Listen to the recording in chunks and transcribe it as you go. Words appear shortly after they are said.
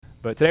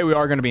But today we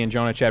are going to be in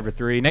Jonah chapter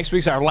 3. Next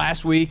week's our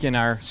last week in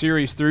our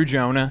series through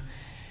Jonah.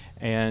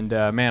 And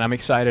man, I'm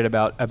excited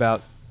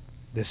about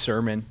this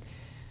sermon.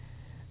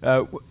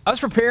 I was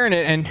preparing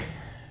it, and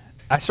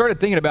I started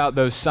thinking about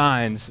those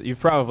signs.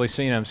 You've probably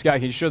seen them. Scott,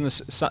 can you show them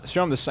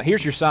the sign?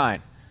 Here's your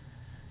sign.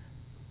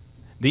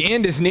 The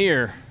end is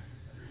near.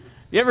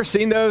 You ever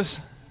seen those?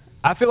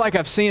 I feel like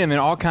I've seen them in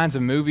all kinds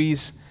of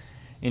movies,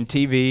 in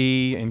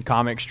TV, in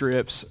comic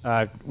strips.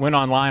 I went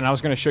online, and I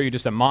was going to show you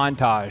just a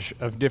montage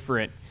of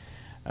different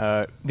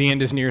the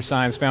end is near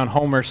signs. Found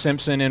Homer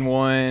Simpson in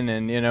one,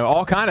 and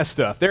all kind of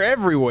stuff. They're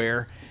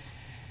everywhere.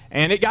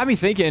 And it got me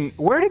thinking,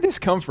 where did this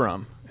come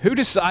from? Who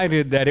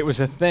decided that it was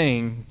a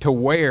thing to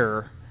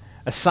wear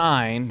a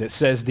sign that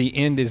says the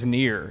end is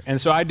near? And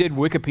so I did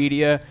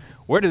Wikipedia.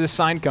 Where did this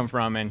sign come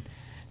from? And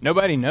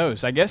nobody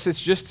knows. I guess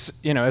it's just,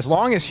 as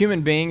long as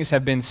human beings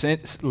have been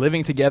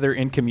living together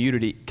in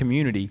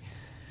community,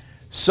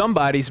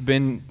 somebody's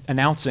been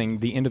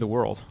announcing the end of the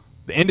world.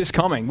 The end is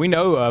coming. We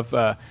know of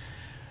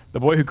The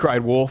Boy Who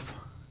Cried Wolf,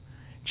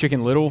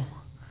 Chicken Little.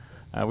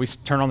 We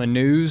turn on the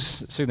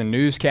news, see the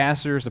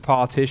newscasters, the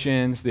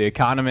politicians, the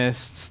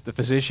economists, the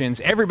physicians.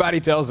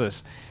 Everybody tells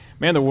us,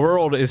 man, the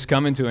world is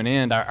coming to an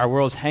end. Our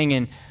world's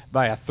hanging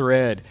by a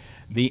thread.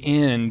 The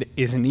end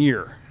is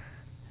near.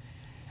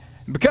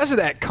 Because of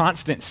that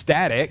constant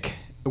static,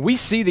 we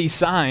see these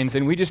signs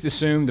and we just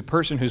assume the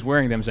person who's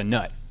wearing them is a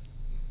nut.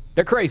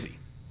 They're crazy.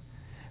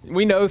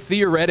 We know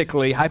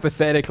theoretically,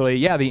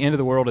 hypothetically, the end of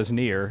the world is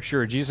near.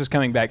 Sure, Jesus is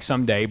coming back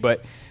someday,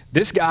 but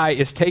this guy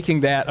is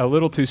taking that a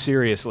little too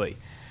seriously.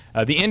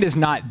 The end is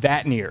not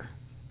that near,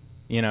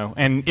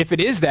 and if it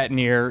is that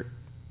near,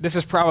 this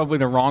is probably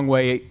the wrong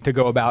way to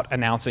go about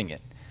announcing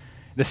it.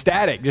 The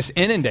static just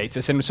inundates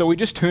us, and so we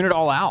just tune it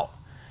all out.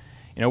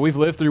 We've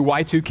lived through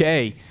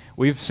Y2K.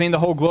 We've seen the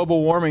whole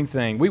global warming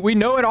thing. We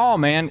know it all,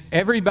 man.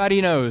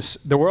 Everybody knows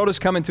the world is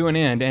coming to an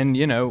end, and,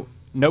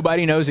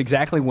 nobody knows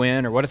exactly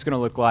when or what it's going to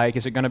look like.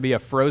 Is it going to be a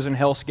frozen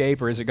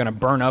hellscape or is it going to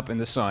burn up in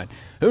the sun?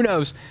 Who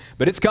knows?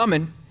 But it's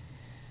coming.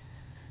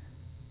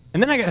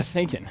 And then I got to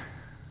thinking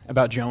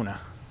about Jonah.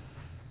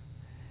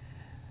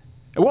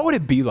 What would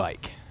it be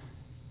like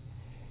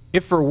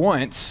if for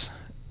once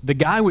the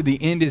guy with the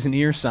end is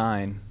near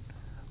sign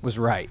was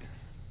right?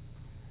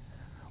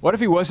 What if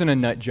he wasn't a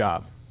nut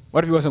job?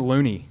 What if he wasn't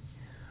loony?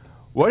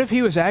 What if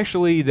he was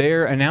actually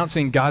there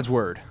announcing God's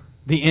word?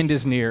 The end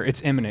is near.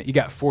 It's imminent. You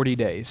got 40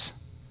 days.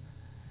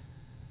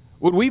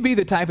 Would we be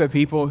the type of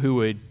people who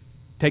would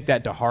take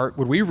that to heart?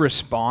 Would we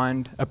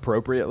respond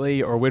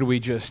appropriately, or would we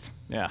just,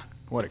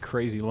 what a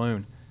crazy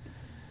loon?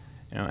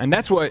 And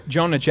that's what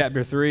Jonah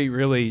chapter 3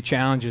 really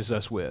challenges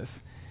us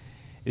with,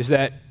 is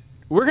that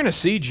we're going to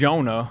see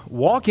Jonah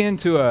walk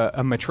into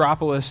a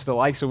metropolis the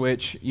likes of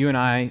which you and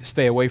I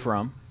stay away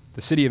from,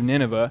 the city of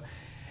Nineveh,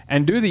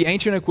 and do the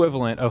ancient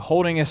equivalent of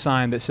holding a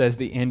sign that says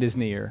the end is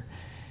near.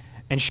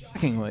 And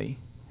shockingly,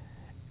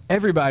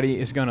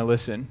 everybody is going to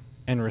listen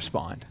and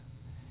respond.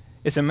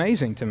 It's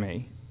amazing to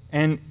me.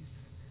 And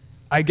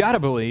I got to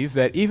believe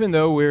that even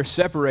though we're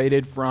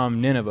separated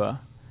from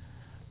Nineveh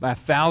by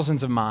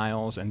thousands of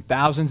miles and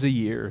thousands of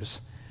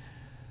years,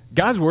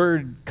 God's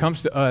word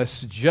comes to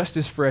us just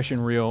as fresh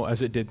and real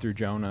as it did through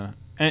Jonah.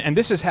 And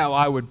this is how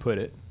I would put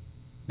it.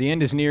 The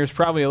end is near is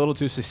probably a little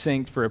too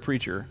succinct for a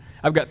preacher.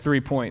 I've got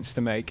 3 points to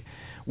make.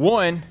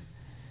 1,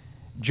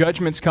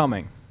 judgment's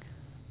coming.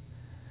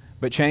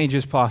 But change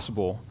is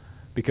possible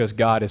because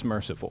God is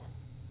merciful.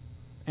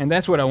 And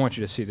that's what I want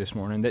you to see this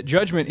morning, that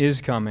judgment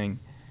is coming,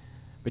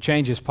 but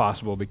change is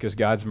possible because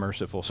God's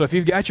merciful. So if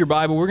you've got your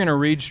Bible, we're going to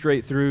read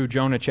straight through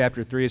Jonah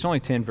chapter 3. It's only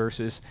 10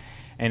 verses,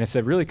 and it's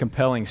a really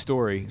compelling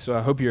story. So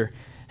I hope you're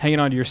hanging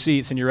on to your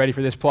seats and you're ready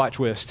for this plot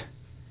twist.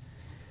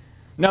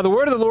 Now the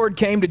word of the Lord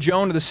came to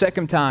Jonah the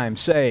second time,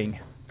 saying,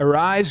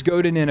 "Arise,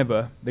 go to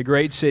Nineveh, the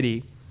great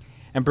city,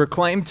 and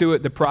proclaim to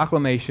it the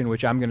proclamation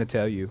which I'm going to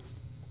tell you."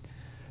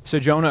 So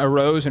Jonah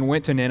arose and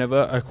went to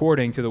Nineveh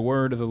according to the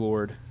word of the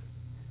Lord.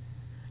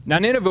 Now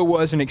Nineveh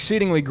was an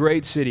exceedingly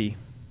great city,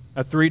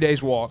 a 3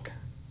 days' walk.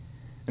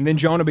 And then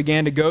Jonah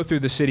began to go through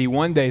the city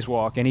 1 day's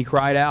walk, and he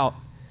cried out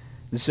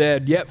and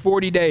said, "Yet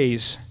 40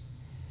 days,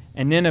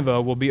 and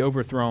Nineveh will be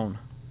overthrown."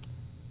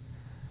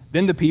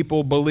 Then the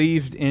people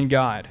believed in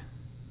God,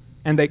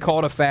 and they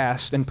called a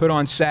fast and put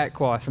on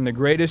sackcloth from the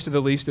greatest to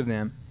the least of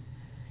them.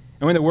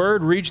 And when the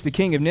word reached the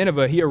king of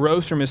Nineveh, he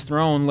arose from his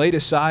throne, laid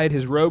aside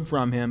his robe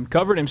from him,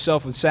 covered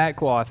himself with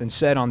sackcloth, and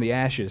sat on the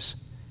ashes.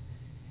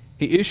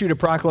 He issued a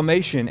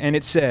proclamation, and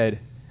it said,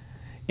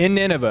 "In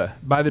Nineveh,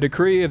 by the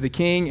decree of the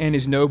king and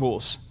his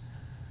nobles,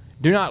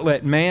 do not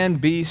let man,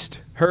 beast,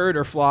 herd,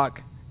 or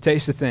flock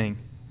taste a thing.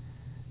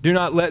 Do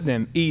not let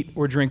them eat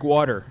or drink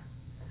water.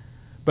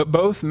 But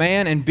both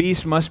man and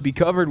beast must be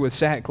covered with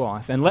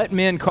sackcloth, and let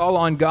men call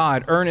on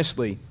God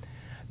earnestly,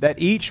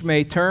 that each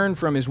may turn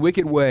from his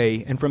wicked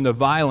way and from the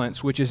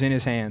violence which is in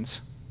his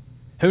hands.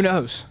 Who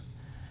knows?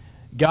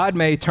 God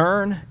may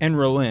turn and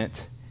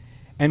relent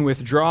and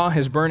withdraw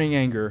his burning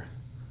anger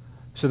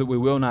so that we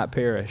will not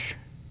perish."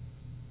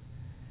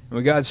 And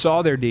when God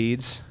saw their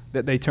deeds,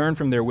 that they turned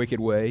from their wicked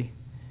way,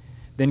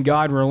 then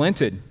God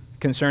relented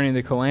concerning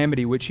the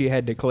calamity which he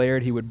had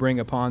declared he would bring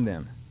upon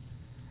them.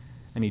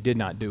 And he did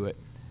not do it.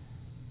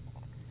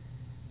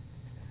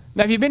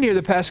 Now, if you've been here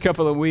the past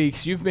couple of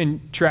weeks, you've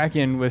been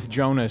tracking with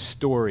Jonah's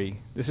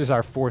story. This is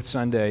our fourth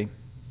Sunday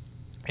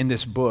in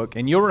this book.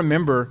 And you'll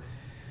remember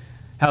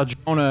how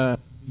Jonah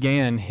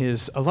began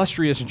his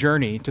illustrious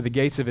journey to the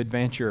gates of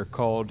adventure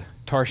called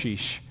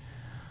Tarshish.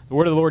 The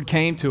word of the Lord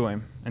came to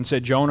him and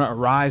said, Jonah,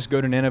 arise, go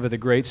to Nineveh, the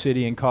great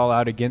city, and call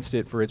out against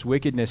it, for its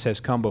wickedness has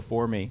come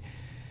before me.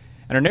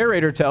 And our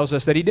narrator tells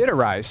us that he did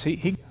arise.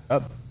 He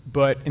got up,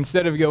 but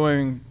instead of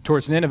going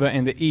towards Nineveh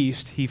in the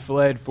east, he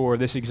fled for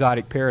this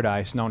exotic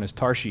paradise known as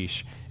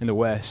Tarshish in the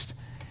west.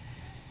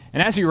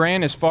 And as he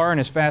ran as far and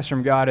as fast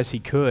from God as he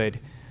could,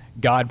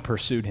 God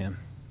pursued him.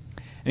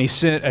 And he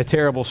sent a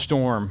terrible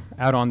storm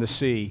out on the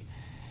sea,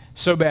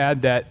 so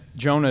bad that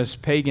Jonah's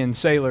pagan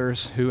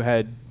sailors who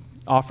had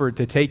offered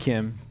to take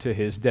him to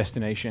his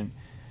destination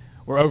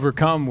were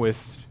overcome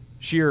with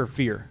sheer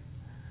fear.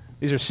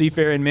 These are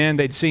seafaring men.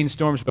 They'd seen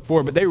storms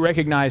before, but they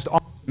recognized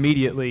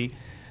immediately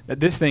that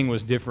this thing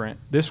was different.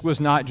 This was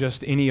not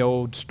just any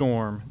old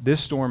storm.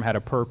 This storm had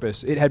a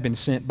purpose. It had been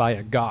sent by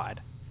a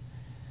God.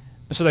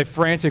 And so they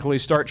frantically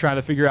start trying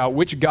to figure out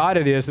which God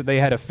it is that they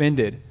had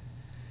offended.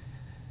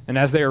 And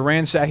as they are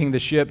ransacking the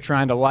ship,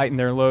 trying to lighten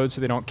their load so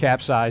they don't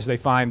capsize, they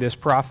find this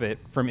prophet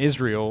from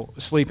Israel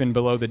sleeping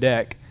below the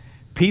deck,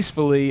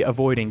 peacefully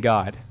avoiding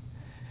God.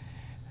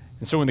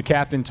 And so when the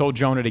captain told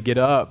Jonah to get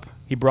up,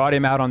 he brought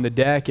him out on the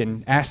deck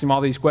and asked him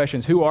all these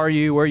questions. Who are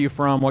you? Where are you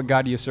from? What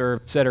God do you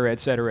serve? Et cetera, et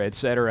cetera, et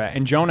cetera.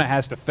 And Jonah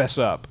has to fess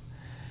up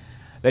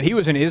that he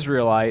was an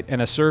Israelite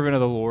and a servant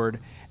of the Lord,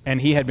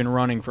 and he had been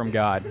running from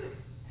God.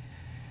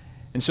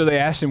 And so they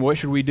asked him, what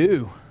should we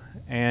do?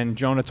 And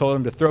Jonah told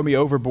them to throw me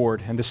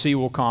overboard, and the sea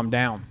will calm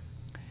down.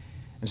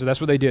 And so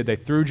that's what they did. They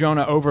threw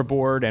Jonah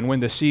overboard, and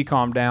when the sea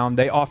calmed down,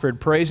 they offered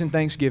praise and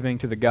thanksgiving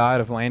to the God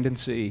of land and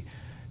sea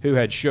who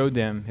had showed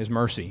them his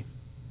mercy.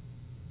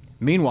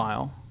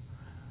 Meanwhile,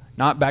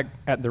 not back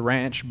at the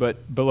ranch,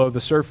 but below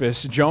the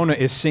surface, Jonah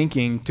is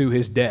sinking to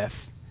his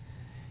death.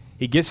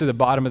 He gets to the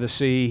bottom of the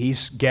sea.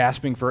 He's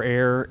gasping for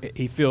air.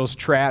 He feels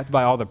trapped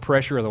by all the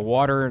pressure of the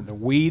water. The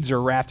weeds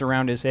are wrapped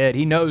around his head.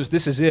 He knows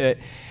this is it.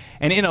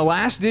 And in a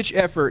last-ditch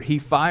effort, he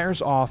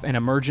fires off an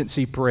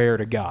emergency prayer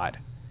to God.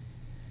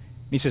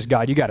 He says,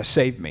 God, you got to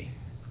save me.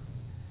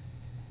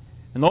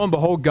 And lo and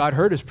behold, God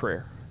heard his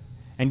prayer.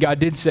 And God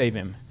did save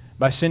him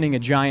by sending a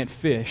giant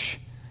fish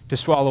to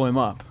swallow him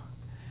up.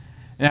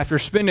 And after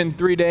spending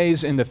 3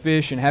 days in the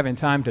fish and having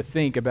time to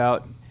think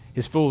about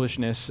his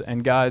foolishness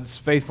and God's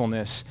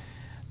faithfulness,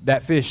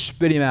 that fish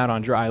spit him out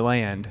on dry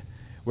land,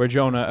 where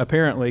Jonah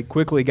apparently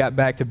quickly got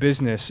back to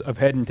business of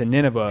heading to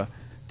Nineveh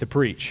to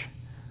preach.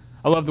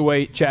 I love the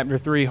way chapter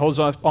 3 holds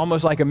off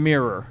almost like a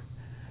mirror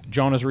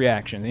Jonah's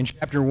reaction. In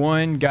chapter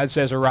 1, God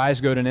says,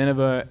 arise, go to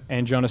Nineveh,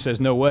 and Jonah says,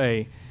 no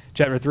way.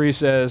 Chapter 3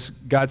 says,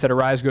 God said,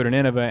 arise, go to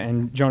Nineveh,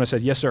 and Jonah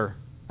said, yes, sir.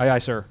 Aye, aye,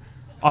 sir.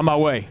 On my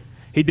way.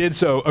 He did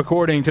so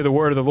according to the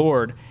word of the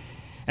Lord.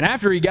 And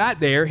after he got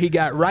there, he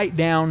got right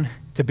down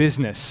to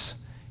business.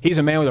 He's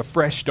a man with a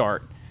fresh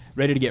start,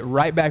 ready to get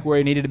right back where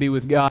he needed to be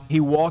with God. He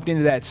walked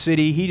into that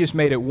city. He just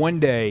made it one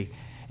day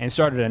and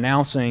started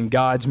announcing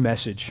God's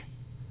message.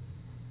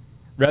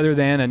 Rather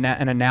than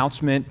an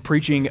announcement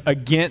preaching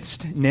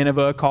against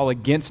Nineveh, call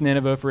against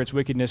Nineveh for its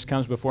wickedness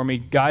comes before me,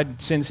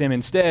 God sends him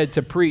instead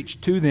to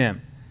preach to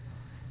them.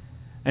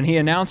 And he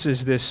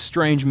announces this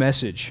strange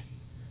message.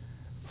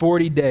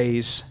 40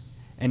 days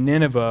and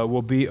Nineveh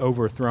will be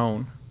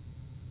overthrown.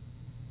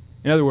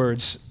 In other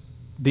words,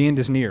 the end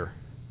is near.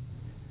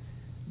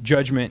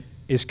 Judgment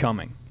is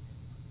coming.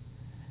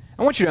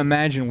 I want you to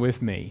imagine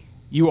with me,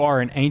 you are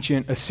an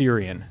ancient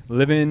Assyrian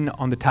living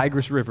on the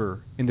Tigris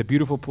River in the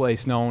beautiful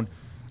place known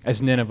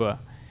as Nineveh.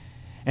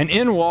 And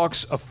in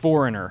walks a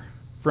foreigner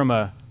from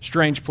a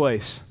strange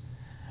place,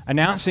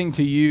 announcing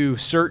to you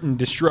certain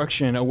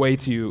destruction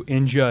awaits you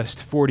in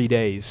just 40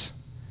 days.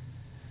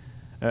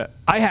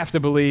 I have to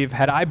believe,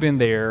 had I been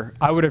there,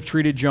 I would have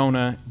treated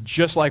Jonah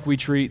just like we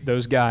treat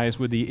those guys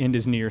with the end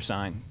is near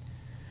sign.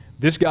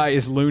 This guy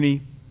is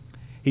loony.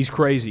 He's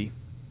crazy.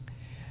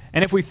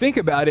 And if we think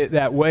about it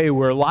that way,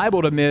 we're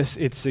liable to miss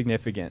its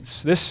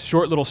significance. This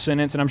short little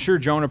sentence, and I'm sure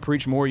Jonah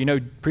preached more. You know,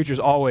 preachers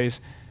always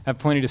have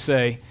plenty to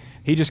say.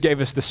 He just gave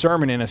us the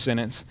sermon in a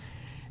sentence.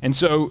 And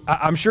so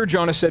I'm sure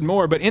Jonah said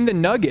more, but in the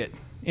nugget,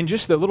 in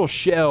just the little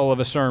shell of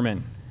a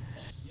sermon,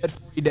 yet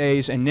 40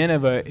 days and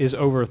Nineveh is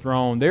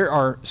overthrown, there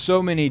are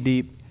so many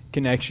deep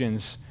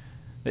connections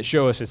that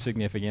show us its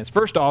significance.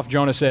 First off,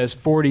 Jonah says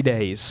 40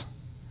 days.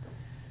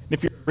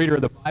 If you're a reader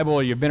of the Bible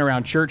or you've been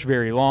around church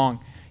very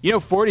long, you know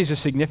 40 is a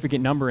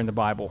significant number in the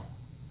Bible.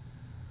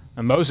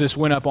 And Moses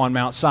went up on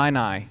Mount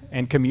Sinai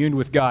and communed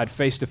with God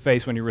face to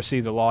face when he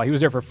received the law. He was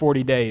there for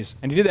 40 days,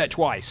 and he did that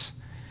twice.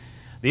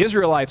 The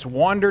Israelites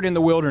wandered in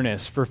the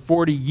wilderness for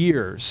 40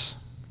 years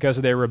because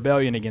of their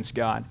rebellion against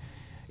God.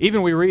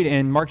 Even we read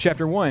in Mark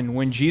chapter 1,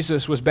 when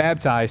Jesus was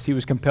baptized, he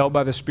was compelled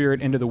by the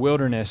Spirit into the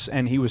wilderness,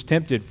 and he was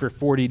tempted for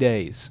 40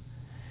 days.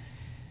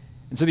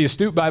 And so the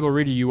astute Bible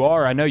reader you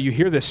are, I know you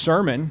hear this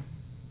sermon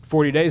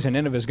 40 days and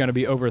Nineveh is going to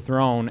be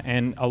overthrown,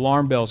 and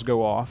alarm bells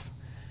go off.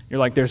 You're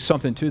like, there's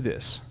something to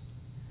this.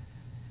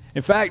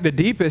 In fact, the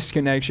deepest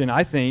connection,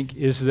 I think,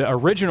 is the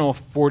original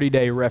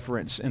 40-day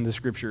reference in the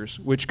Scriptures,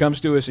 which comes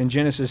to us in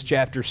Genesis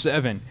chapter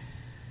 7,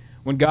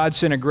 when God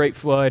sent a great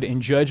flood in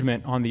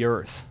judgment on the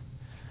earth.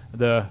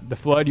 The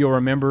flood, you'll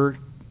remember,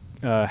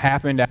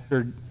 happened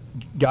after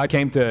God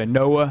came to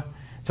Noah,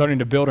 told him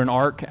to build an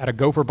ark out of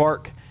gopher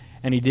bark,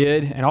 and he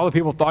did, and all the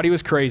people thought he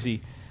was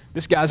crazy.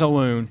 This guy's a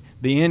loon.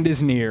 The end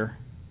is near.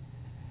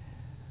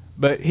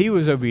 But he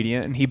was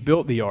obedient, and he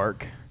built the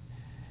ark.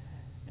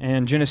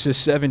 And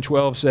Genesis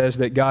 7:12 says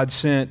that God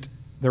sent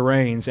the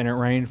rains, and it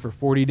rained for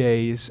 40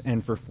 days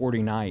and for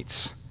 40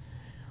 nights.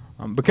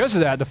 Because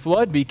of that, the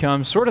flood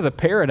becomes sort of the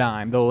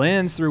paradigm, the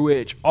lens through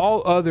which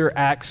all other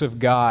acts of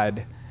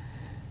God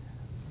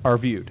are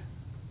viewed.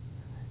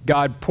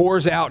 God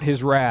pours out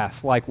his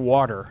wrath like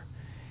water.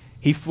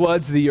 He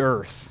floods the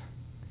earth.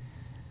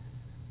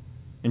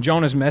 And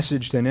Jonah's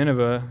message to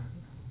Nineveh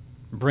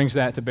brings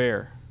that to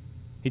bear.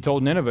 He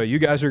told Nineveh, you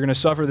guys are going to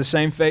suffer the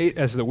same fate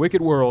as the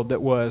wicked world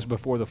that was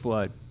before the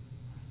flood.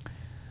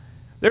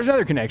 There's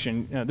another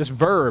connection. This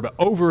verb,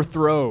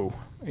 overthrow.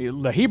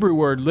 The Hebrew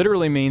word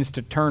literally means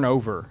to turn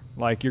over,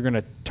 like you're going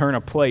to turn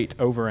a plate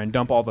over and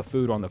dump all the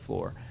food on the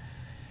floor.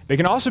 It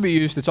can also be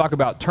used to talk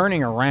about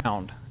turning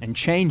around and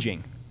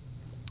changing.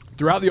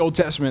 Throughout the Old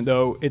Testament,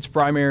 though, its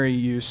primary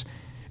use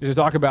is to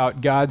talk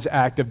about God's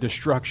act of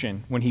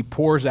destruction when he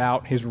pours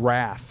out his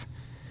wrath.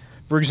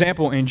 For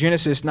example, in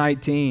Genesis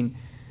 19,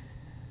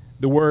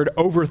 the word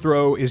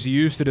overthrow is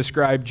used to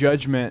describe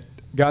judgment,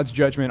 God's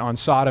judgment on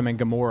Sodom and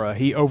Gomorrah.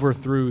 He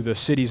overthrew the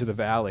cities of the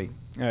valley.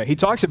 He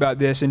talks about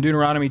this in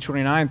Deuteronomy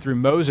 29 through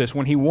Moses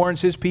when he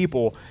warns his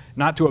people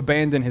not to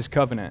abandon his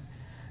covenant.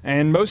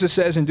 And Moses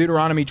says in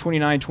Deuteronomy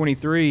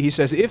 29:23, he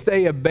says, if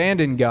they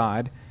abandon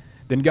God,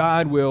 then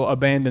God will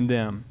abandon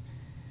them.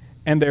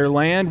 And their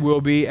land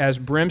will be as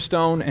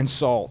brimstone and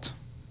salt,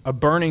 a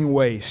burning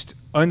waste,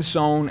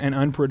 unsown and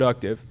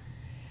unproductive,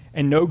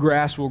 and no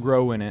grass will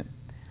grow in it,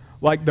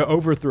 like the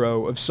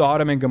overthrow of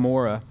Sodom and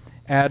Gomorrah,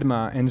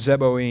 Admah and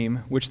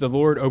Zeboim, which the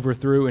Lord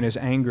overthrew in his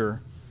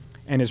anger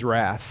and his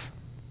wrath.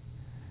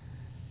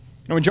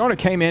 And when Jonah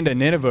came into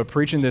Nineveh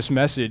preaching this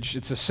message,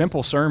 it's a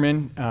simple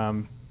sermon,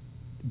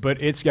 but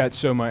it's got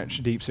so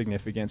much deep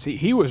significance.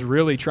 He was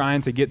really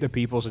trying to get the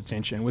people's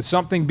attention with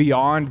something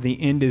beyond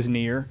the end is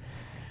near.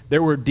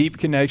 There were deep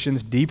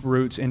connections, deep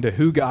roots into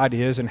who God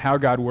is and how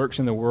God works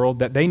in the world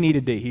that they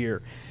needed to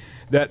hear.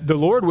 That the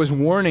Lord was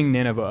warning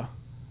Nineveh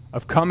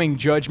of coming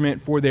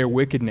judgment for their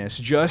wickedness,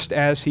 just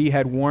as he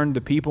had warned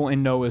the people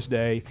in Noah's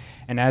day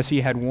and as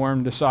he had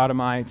warned the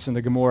Sodomites and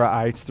the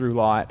Gomorrahites through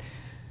Lot.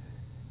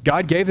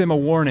 God gave them a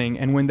warning,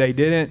 and when they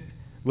didn't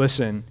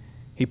listen,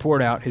 he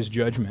poured out his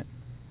judgment.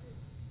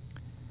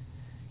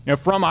 You know,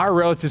 from our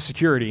relative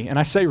security, and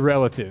I say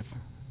relative,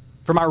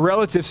 from our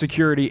relative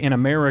security in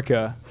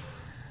America,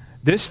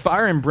 this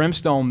fire and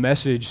brimstone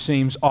message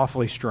seems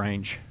awfully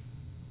strange.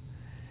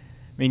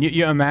 I mean,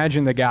 you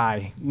imagine the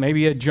guy,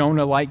 maybe a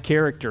Jonah-like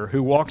character,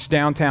 who walks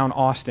downtown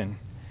Austin,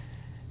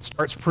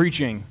 starts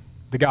preaching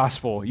the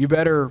gospel. You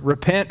better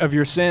repent of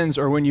your sins,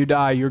 or when you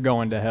die, you're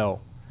going to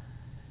hell.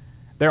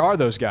 There are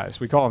those guys.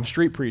 We call them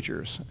street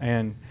preachers,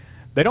 and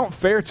they don't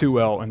fare too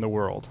well in the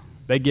world.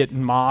 They get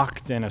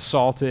mocked and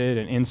assaulted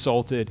and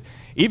insulted.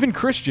 Even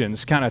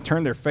Christians kind of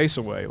turn their face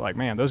away, like,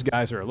 man, those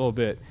guys are a little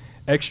bit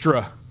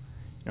extra.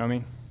 You know what I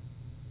mean?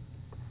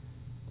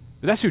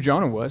 But that's who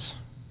Jonah was.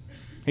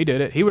 He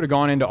did it. He would have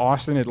gone into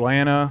Austin,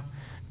 Atlanta,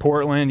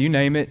 Portland, you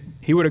name it.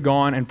 He would have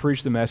gone and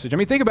preached the message. I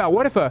mean, think about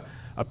what if a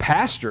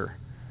pastor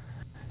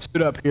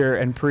stood up here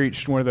and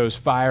preached one of those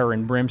fire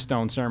and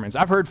brimstone sermons.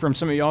 I've heard from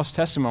some of y'all's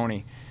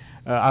testimony.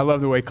 I love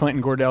the way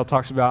Clinton Gordell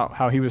talks about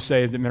how he was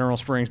saved at Mineral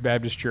Springs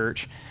Baptist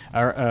Church.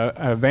 Our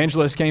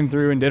evangelist came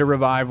through and did a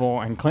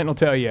revival, and Clinton will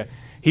tell you,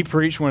 he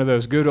preached one of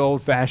those good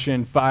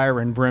old-fashioned fire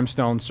and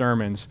brimstone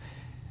sermons,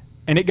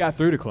 and it got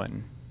through to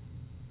Clinton.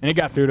 And it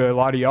got through to a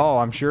lot of y'all,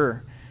 I'm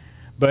sure.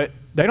 But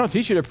they don't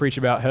teach you to preach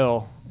about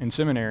hell in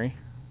seminary.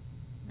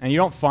 And you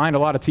don't find a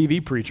lot of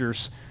TV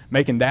preachers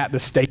making that the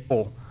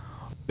staple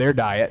of their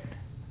diet.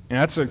 And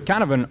that's a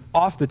kind of an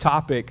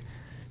off-the-topic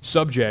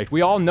subject.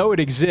 We all know it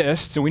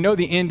exists, and we know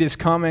the end is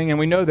coming, and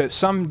we know that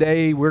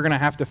someday we're going to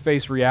have to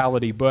face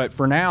reality. But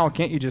for now,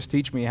 can't you just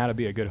teach me how to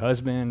be a good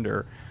husband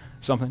or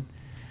something?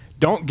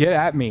 Don't get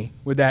at me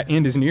with that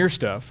end is near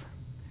stuff.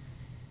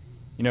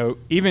 You know,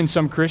 even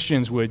some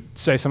Christians would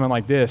say something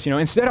like this, you know,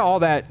 instead of all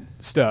that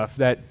stuff,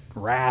 that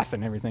wrath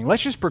and everything,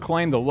 let's just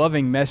proclaim the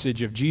loving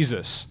message of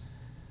Jesus.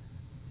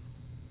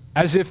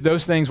 As if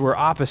those things were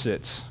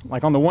opposites.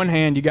 Like on the one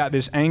hand, you got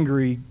this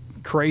angry,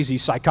 crazy,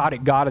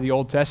 psychotic God of the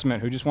Old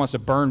Testament who just wants to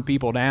burn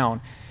people down.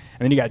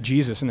 And then you got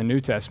Jesus in the New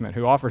Testament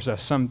who offers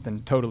us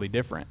something totally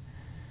different.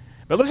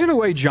 But listen to the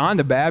way John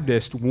the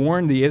Baptist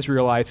warned the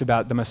Israelites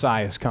about the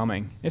Messiah's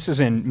coming. This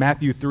is in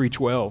Matthew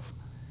 3:12.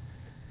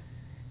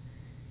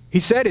 He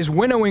said his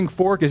winnowing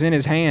fork is in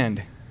his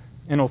hand,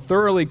 and he'll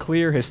thoroughly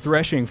clear his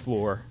threshing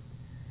floor,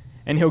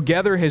 and he'll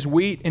gather his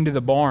wheat into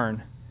the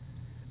barn,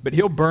 but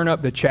he'll burn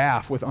up the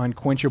chaff with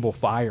unquenchable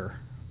fire.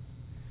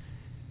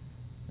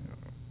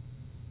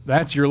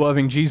 That's your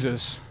loving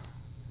Jesus.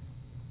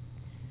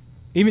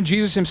 Even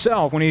Jesus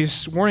himself, when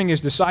he's warning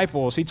his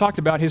disciples, he talked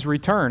about his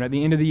return at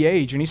the end of the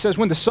age. And he says,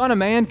 when the Son of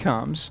Man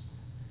comes,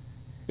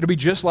 it'll be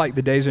just like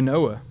the days of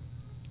Noah.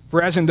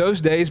 For as in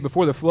those days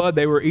before the flood,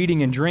 they were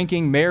eating and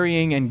drinking,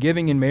 marrying and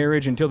giving in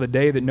marriage until the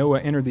day that Noah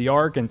entered the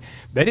ark. And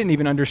they didn't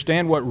even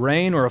understand what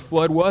rain or a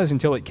flood was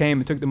until it came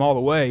and took them all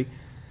away.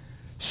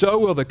 So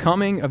will the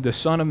coming of the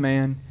Son of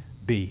Man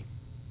be.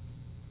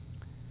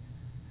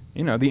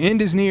 The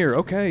end is near.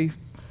 Okay,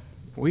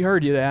 we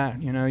heard you that.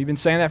 You've been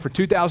saying that for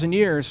 2,000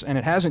 years, and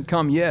it hasn't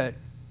come yet.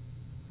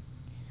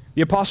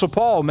 The Apostle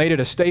Paul made it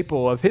a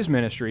staple of his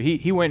ministry.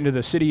 He went into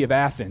the city of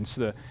Athens,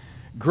 the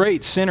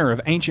great center of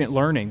ancient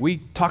learning. We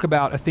talk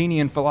about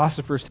Athenian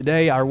philosophers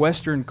today. Our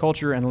Western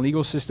culture and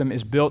legal system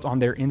is built on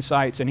their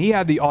insights. And he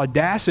had the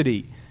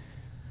audacity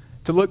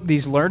to look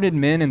these learned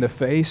men in the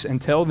face and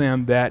tell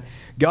them that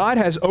God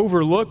has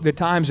overlooked the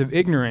times of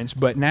ignorance,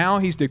 but now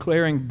he's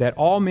declaring that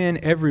all men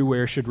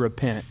everywhere should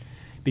repent,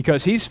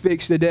 because he's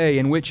fixed a day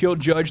in which he'll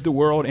judge the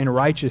world in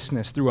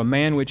righteousness through a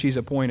man which he's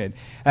appointed,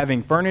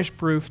 having furnished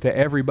proof to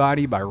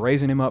everybody by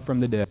raising him up from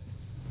the dead.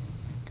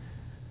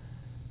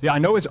 Yeah, I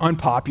know it's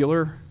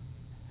unpopular,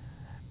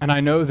 and I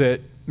know that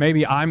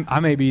maybe I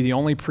may be the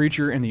only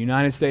preacher in the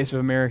United States of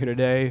America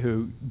today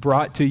who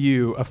brought to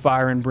you a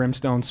fire and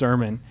brimstone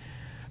sermon,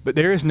 but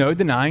there is no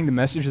denying the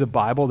message of the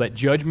Bible that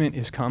judgment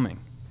is coming.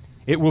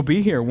 It will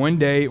be here one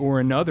day or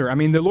another. I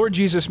mean, the Lord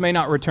Jesus may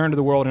not return to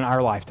the world in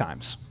our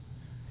lifetimes.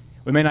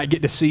 We may not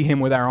get to see him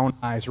with our own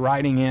eyes,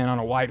 riding in on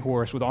a white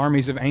horse with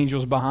armies of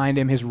angels behind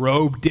him, his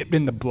robe dipped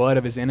in the blood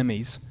of his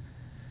enemies.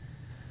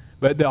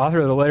 But the author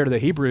of the letter to the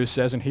Hebrews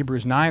says in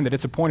Hebrews 9 that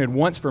it's appointed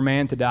once for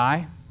man to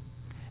die,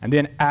 and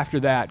then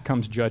after that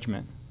comes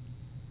judgment.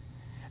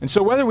 And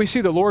so whether we see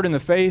the Lord in the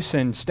face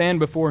and stand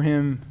before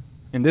him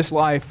in this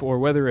life, or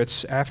whether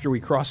it's after we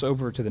cross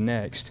over to the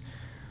next,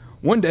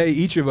 one day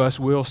each of us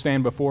will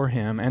stand before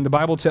him. And the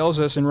Bible tells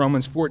us in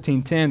Romans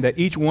 14:10 that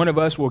each one of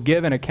us will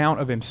give an account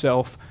of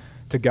himself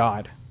to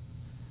God.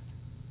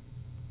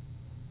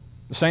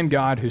 The same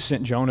God who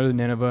sent Jonah to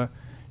Nineveh,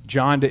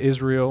 John to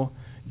Israel,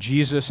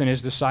 Jesus and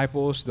his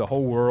disciples, the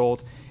whole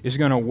world, is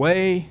going to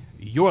weigh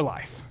your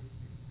life.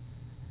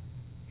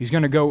 He's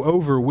going to go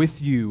over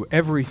with you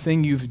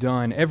everything you've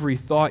done, every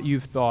thought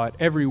you've thought,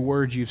 every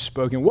word you've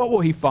spoken. What will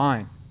he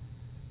find?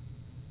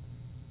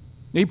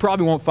 He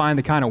probably won't find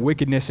the kind of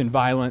wickedness and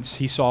violence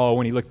he saw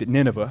when he looked at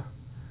Nineveh.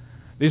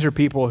 These are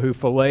people who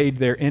filleted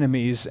their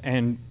enemies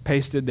and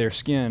pasted their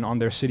skin on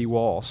their city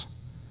walls.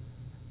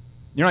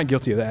 You're not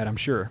guilty of that, I'm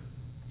sure.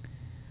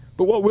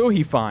 But what will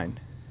he find?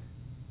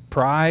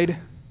 Pride,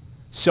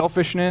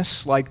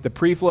 selfishness like the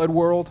pre-flood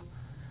world.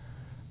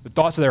 The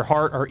thoughts of their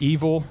heart are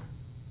evil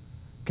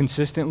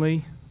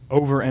consistently,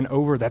 over and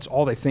over. That's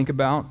all they think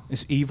about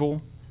is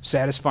evil,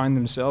 satisfying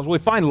themselves. Will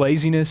he find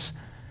laziness,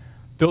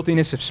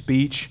 filthiness of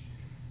speech?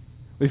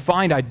 We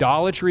find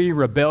idolatry,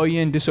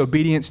 rebellion,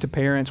 disobedience to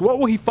parents. What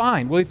will he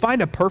find? Will he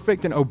find a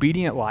perfect and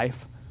obedient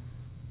life?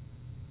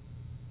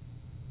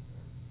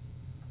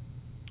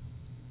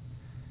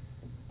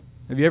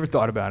 Have you ever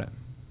thought about it?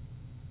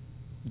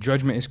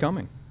 Judgment is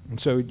coming, and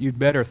so you'd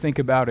better think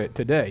about it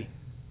today.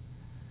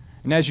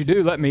 And as you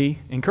do, let me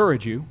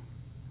encourage you.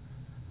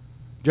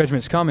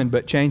 Judgment's coming,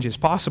 but change is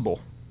possible.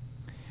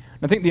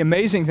 And I think the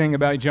amazing thing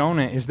about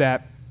Jonah is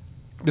that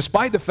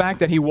despite the fact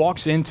that he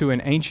walks into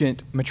an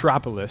ancient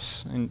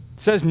metropolis, and it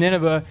says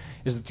Nineveh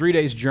is a 3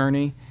 days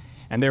journey,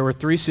 and there were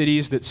 3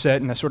 cities that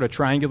set in a sort of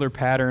triangular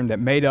pattern that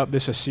made up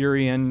this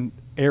Assyrian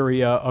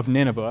area of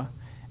Nineveh.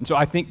 And so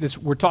I think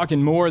we're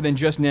talking more than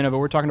just Nineveh.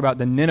 We're talking about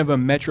the Nineveh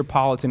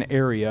metropolitan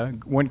area.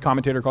 One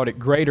commentator called it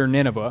Greater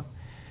Nineveh.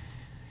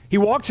 He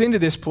walks into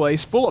this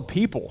place full of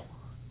people.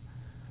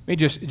 I mean,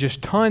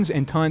 just tons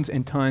and tons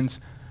and tons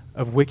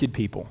of wicked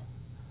people,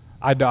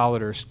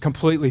 idolaters,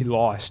 completely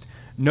lost.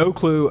 No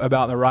clue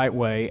about the right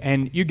way.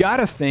 And you got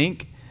to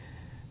think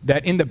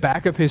that in the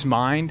back of his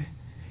mind,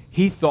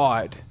 he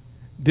thought,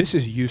 this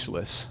is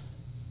useless.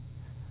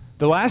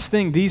 The last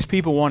thing these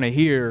people want to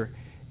hear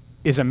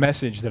is a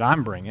message that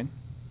I'm bringing.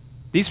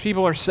 These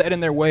people are set in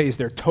their ways.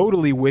 They're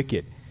totally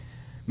wicked.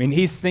 I mean,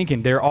 he's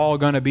thinking they're all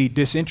going to be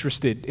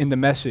disinterested in the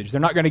message.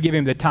 They're not going to give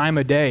him the time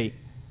of day.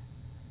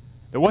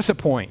 But what's the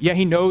point? Yeah,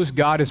 he knows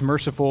God is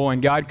merciful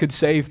and God could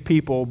save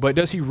people, but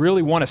does he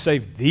really want to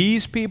save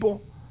these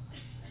people?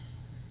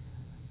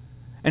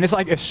 And it's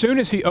like as soon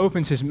as he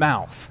opens his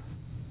mouth,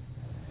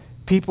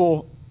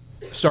 people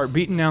start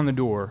beating down the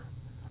door,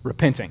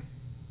 repenting.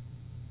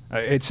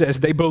 It says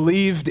they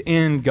believed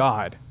in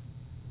God.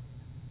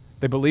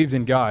 They believed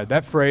in God.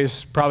 That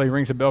phrase probably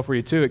rings a bell for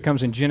you too. It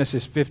comes in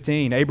Genesis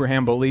 15.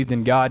 Abraham believed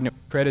in God and it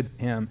was credited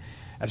to him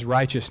as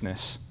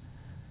righteousness.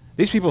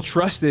 These people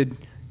trusted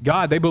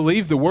God. They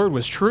believed the word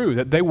was true,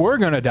 that they were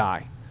going to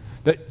die,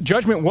 that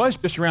judgment was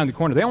just around the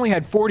corner. They only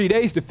had 40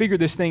 days to figure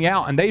this thing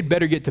out, and they'd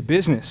better get to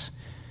business.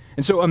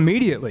 And so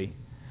immediately,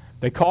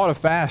 They called a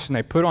fast and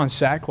they put on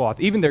sackcloth.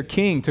 Even their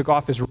king took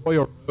off his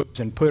royal robes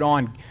and put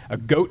on a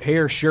goat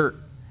hair shirt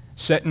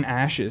set in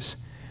ashes.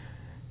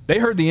 They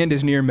heard the end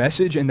is near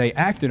message and they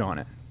acted on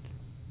it.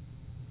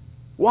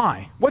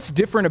 Why? What's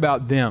different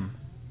about them?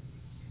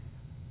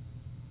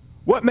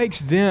 What makes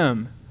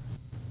them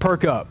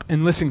perk up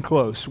and listen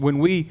close when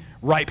we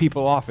write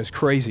people off as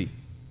crazy?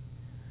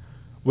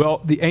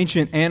 Well, the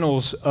ancient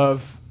annals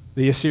of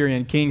the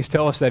Assyrian kings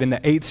tell us that in the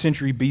 8th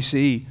century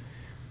BC,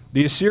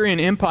 the Assyrian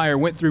Empire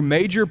went through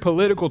major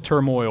political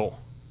turmoil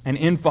and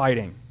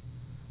infighting.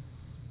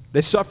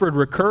 They suffered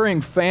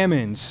recurring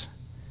famines,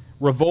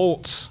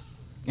 revolts,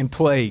 and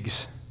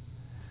plagues.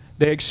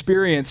 They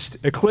experienced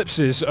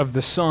eclipses of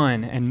the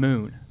sun and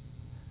moon.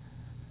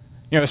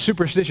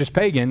 Superstitious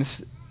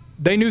pagans,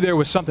 they knew there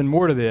was something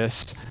more to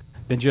this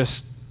than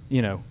just,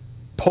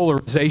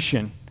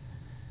 polarization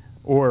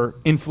or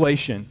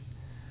inflation.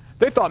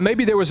 They thought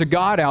maybe there was a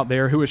God out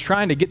there who was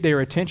trying to get their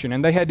attention,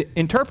 and they had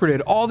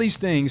interpreted all these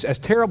things as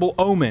terrible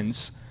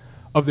omens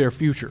of their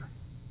future.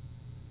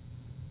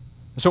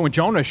 So when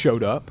Jonah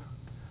showed up,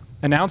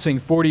 announcing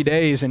 40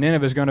 days and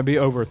Nineveh is going to be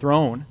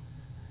overthrown,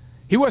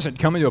 he wasn't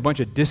coming to a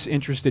bunch of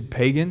disinterested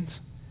pagans.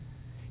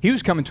 He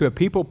was coming to a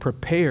people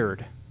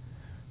prepared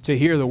to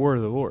hear the word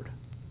of the Lord.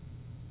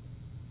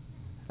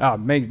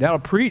 That'll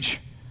preach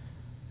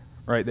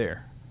right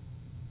there.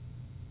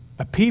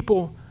 A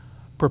people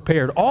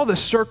prepared. All the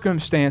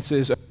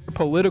circumstances of their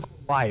political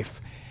life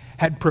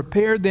had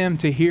prepared them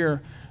to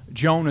hear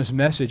Jonah's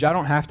message. I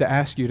don't have to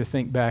ask you to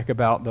think back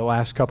about the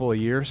last couple of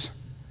years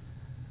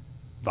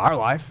of our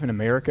life in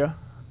America.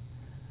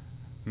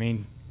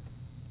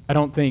 I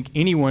don't think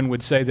anyone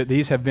would say that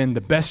these have been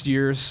the best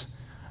years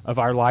of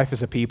our life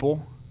as a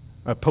people.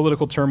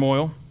 Political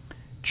turmoil,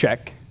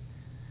 check.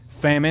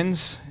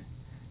 Famines,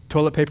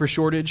 toilet paper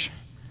shortage,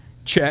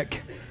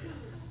 check.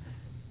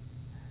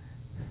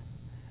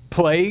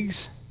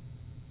 Plagues,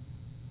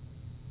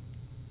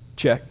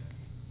 check.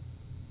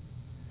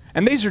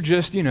 And these are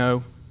just,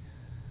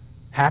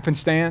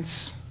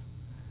 happenstance.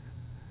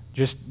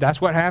 Just, that's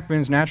what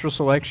happens, natural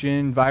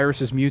selection,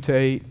 viruses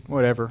mutate,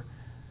 whatever.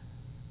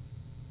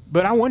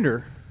 But I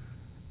wonder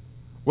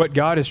what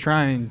God is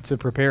trying to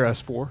prepare us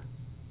for.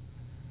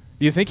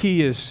 Do you think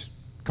He is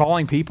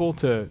calling people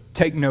to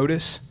take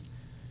notice,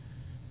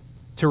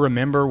 to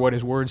remember what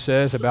His Word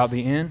says about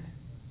the end?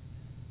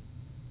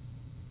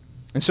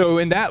 And so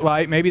in that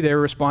light, maybe their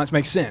response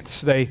makes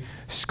sense. They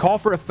call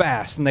for a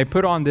fast, and they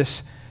put on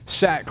this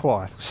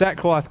sackcloth.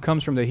 Sackcloth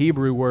comes from the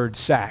Hebrew word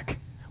sack,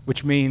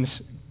 which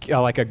means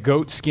like a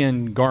goat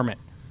skin garment.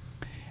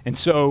 And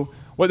so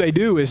what they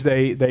do is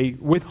they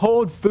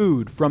withhold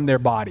food from their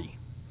body.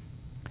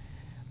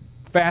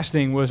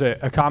 Fasting was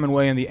a common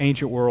way in the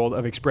ancient world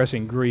of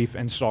expressing grief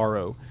and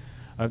sorrow.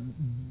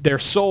 Their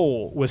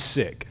soul was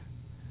sick.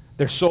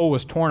 Their soul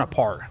was torn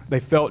apart. They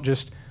felt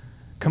just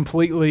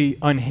completely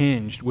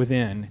unhinged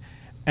within,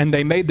 and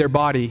they made their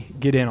body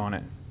get in on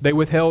it. They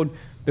withheld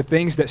the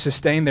things that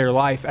sustained their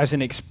life as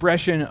an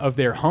expression of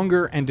their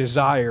hunger and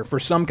desire for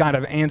some kind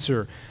of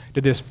answer to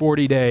this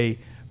 40-day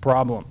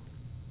problem.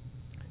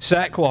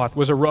 Sackcloth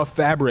was a rough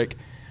fabric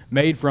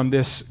made from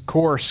this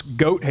coarse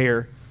goat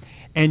hair,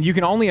 and you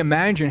can only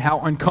imagine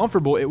how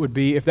uncomfortable it would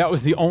be if that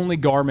was the only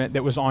garment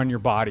that was on your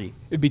body.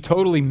 It'd be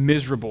totally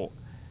miserable.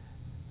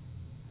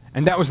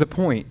 And that was the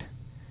point.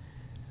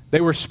 They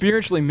were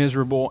spiritually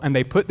miserable, and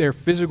they put their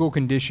physical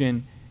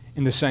condition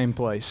in the same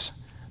place.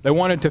 They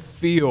wanted to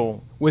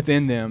feel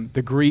within them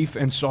the grief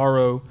and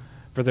sorrow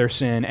for their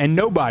sin, and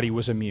nobody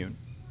was immune.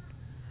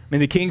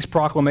 The king's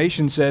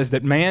proclamation says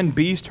that man,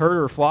 beast,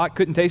 herd, or flock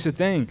couldn't taste a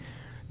thing.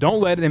 Don't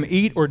let them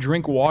eat or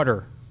drink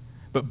water,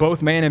 but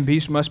both man and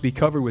beast must be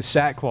covered with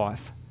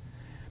sackcloth.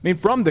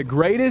 From the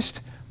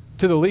greatest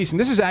to the least, and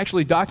this is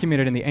actually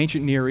documented in the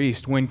ancient Near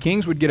East, when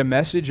kings would get a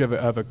message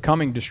of a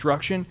coming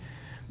destruction,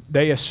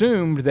 they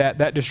assumed that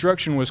that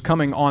destruction was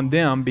coming on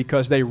them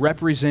because they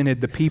represented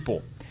the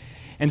people.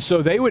 And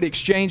so they would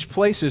exchange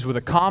places with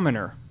a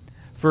commoner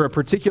for a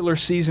particular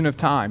season of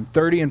time.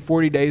 30 and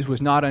 40 days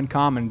was not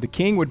uncommon. The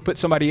king would put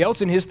somebody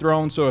else in his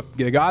throne, so if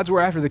the gods were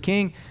after the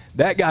king,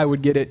 that guy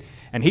would get it,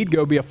 and he'd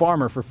go be a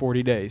farmer for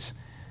 40 days.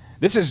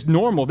 This is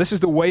normal. This is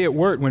the way it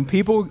worked. When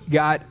people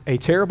got a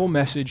terrible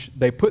message,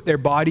 they put their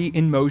body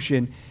in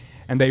motion,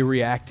 and they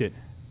reacted.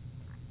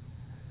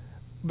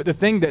 But the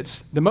thing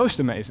that's the most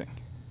amazing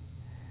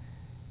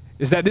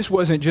is that this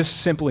wasn't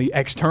just simply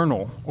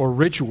external or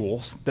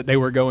rituals that they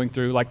were going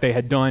through like they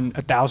had done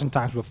 1,000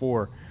 times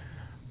before.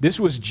 This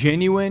was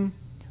genuine,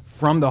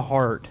 from the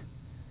heart,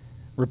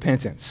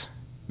 repentance.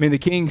 The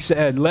king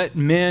said, "Let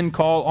men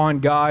call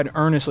on God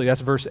earnestly," that's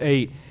verse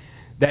 8,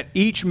 "that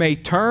each may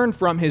turn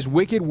from his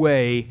wicked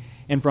way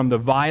and from the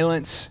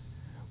violence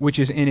which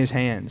is in his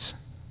hands."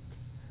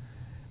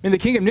 The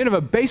king of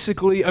Nineveh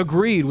basically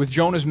agreed with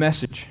Jonah's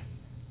message.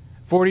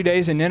 40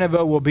 days and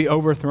Nineveh will be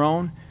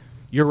overthrown.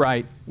 You're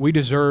right. We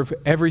deserve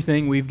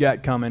everything we've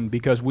got coming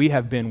because we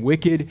have been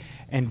wicked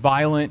and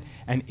violent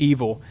and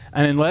evil.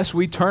 And unless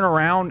we turn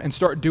around and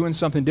start doing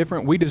something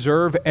different, we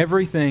deserve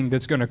everything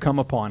that's going to come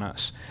upon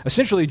us.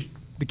 Essentially,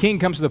 The king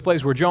comes to the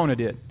place where Jonah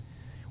did,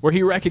 where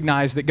he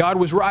recognized that God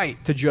was right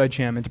to judge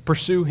him and to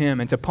pursue him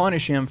and to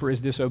punish him for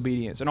his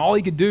disobedience. And all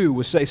he could do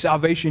was say,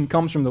 salvation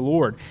comes from the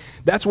Lord.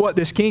 That's what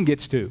this king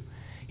gets to.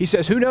 He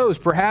says, who knows,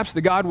 perhaps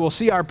the God will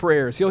see our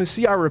prayers, he'll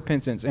see our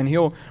repentance, and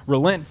he'll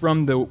relent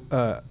from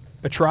the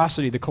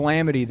atrocity, the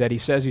calamity that he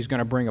says he's going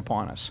to bring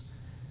upon us.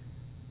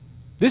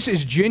 This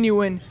is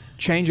genuine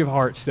change of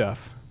heart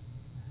stuff.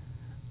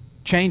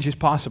 Change is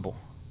possible.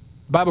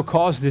 The Bible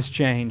calls this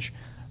change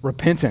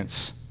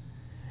repentance.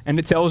 And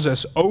it tells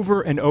us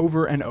over and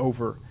over and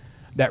over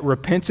that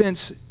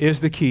repentance is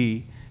the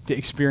key to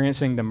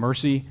experiencing the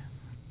mercy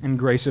and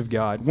grace of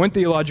God. One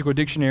theological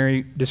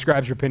dictionary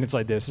describes repentance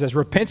like this. It says,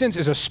 repentance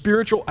is a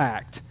spiritual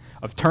act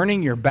of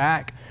turning your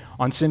back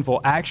on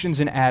sinful actions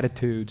and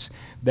attitudes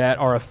that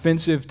are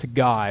offensive to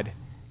God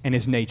and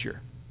his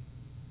nature.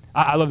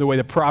 I love the way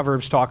the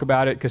Proverbs talk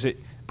about it because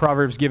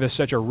Proverbs give us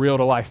such a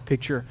real-to-life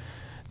picture.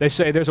 They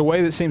say there's a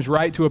way that seems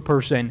right to a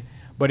person,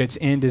 but its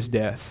end is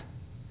death.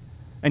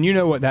 And you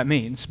know what that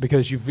means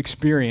because you've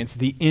experienced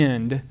the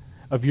end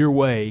of your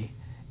way,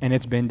 and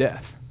it's been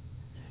death.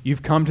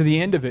 You've come to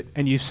the end of it,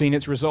 and you've seen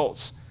its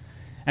results.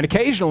 And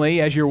occasionally,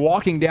 as you're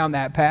walking down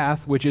that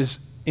path, which is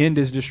end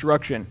is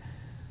destruction,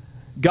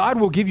 God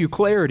will give you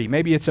clarity.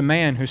 Maybe it's a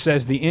man who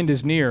says the end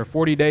is near,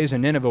 40 days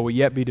and Nineveh will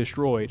yet be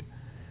destroyed.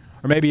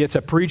 Or maybe it's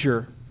a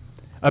preacher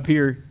up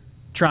here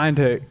trying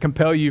to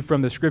compel you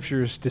from the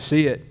scriptures to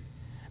see it.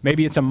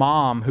 Maybe it's a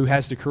mom who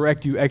has to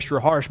correct you extra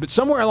harsh. But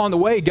somewhere along the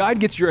way, God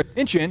gets your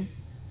attention,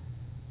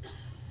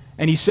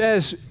 and he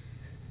says,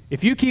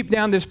 if you keep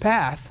down this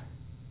path,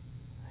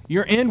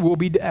 your end will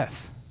be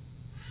death.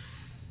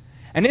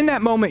 And in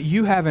that moment,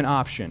 you have an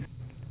option.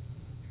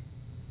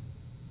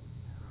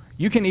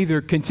 You can either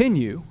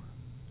continue,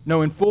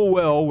 knowing full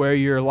well where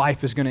your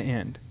life is going to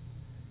end,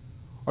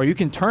 or you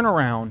can turn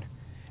around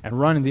and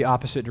run in the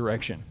opposite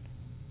direction.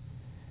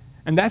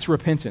 And that's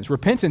repentance.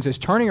 Repentance is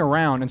turning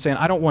around and saying,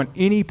 I don't want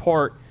any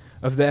part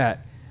of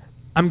that.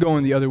 I'm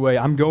going the other way.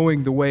 I'm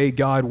going the way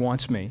God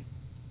wants me.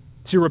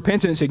 See,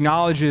 repentance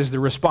acknowledges the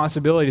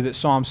responsibility that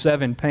Psalm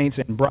 7 paints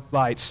in bright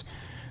lights.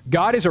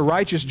 God is a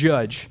righteous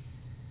judge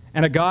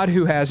and a God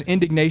who has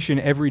indignation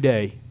every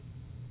day.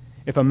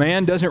 If a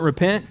man doesn't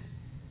repent,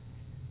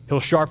 he'll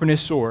sharpen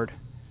his sword.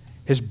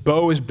 His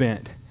bow is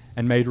bent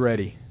and made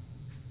ready.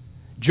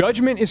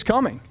 Judgment is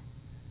coming,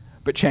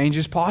 but change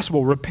is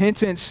possible.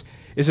 Repentance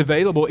is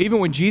available. Even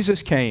when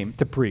Jesus came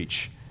to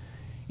preach,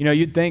 you know,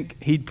 you'd think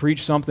he'd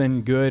preach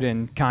something good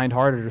and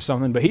kind-hearted or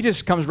something, but he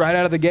just comes right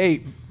out of the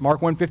gate.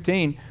 Mark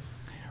 1:15,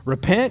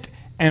 repent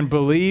and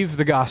believe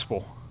the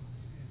gospel.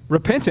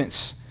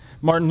 Repentance.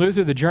 Martin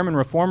Luther, the German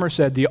reformer,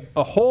 said the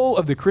whole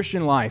of the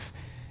Christian life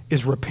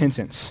is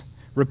repentance.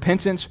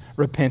 Repentance,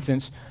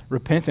 repentance,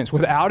 repentance.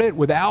 Without it,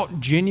 without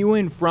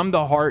genuine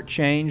from-the-heart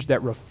change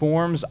that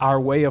reforms our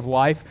way of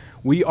life,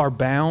 we are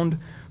bound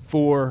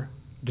for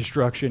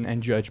destruction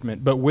and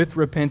judgment. But with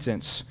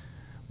repentance,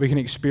 we can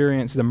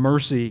experience the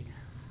mercy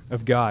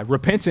of God.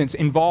 Repentance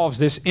involves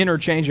this inner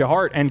change of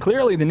heart, and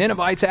clearly the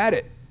Ninevites had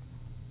it.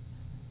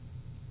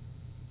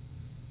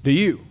 Do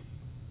you?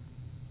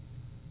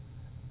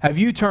 Have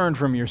you turned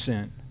from your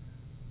sin?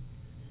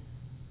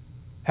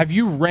 Have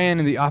you ran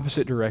in the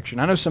opposite direction?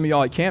 I know some of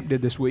y'all at camp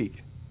did this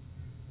week.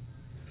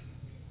 I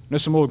know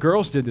some little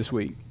girls did this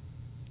week.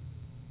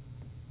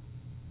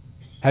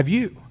 Have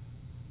you?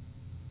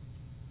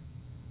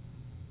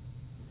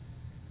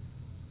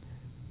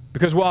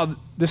 Because while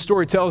this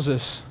story tells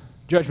us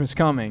judgment's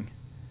coming,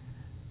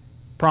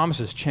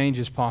 promises change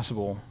is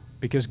possible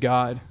because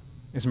God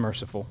is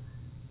merciful.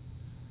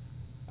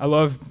 I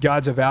love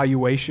God's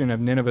evaluation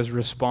of Nineveh's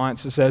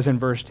response. It says in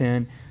verse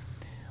 10,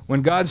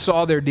 when God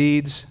saw their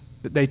deeds,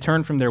 that they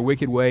turned from their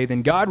wicked way,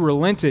 then God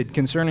relented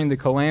concerning the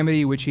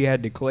calamity which he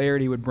had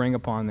declared he would bring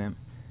upon them,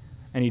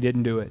 and he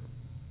didn't do it.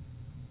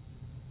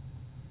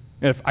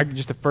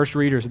 Just the first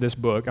readers of this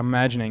book, I'm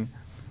imagining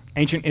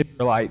ancient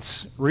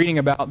Israelites reading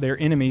about their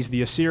enemies,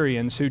 the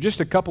Assyrians, who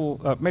just a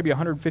couple, maybe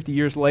 150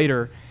 years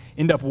later,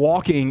 end up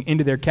walking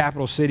into their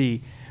capital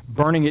city,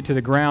 burning it to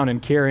the ground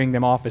and carrying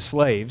them off as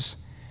slaves,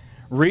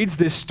 reads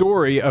this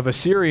story of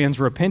Assyrians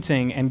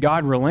repenting and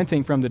God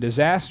relenting from the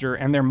disaster,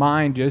 and their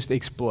mind just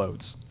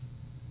explodes.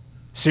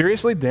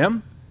 Seriously,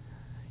 them?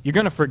 You're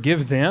going to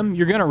forgive them?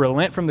 You're going to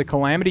relent from the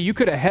calamity? You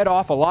could have head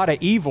off a lot of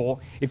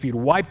evil if you'd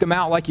wiped them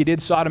out like you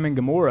did Sodom and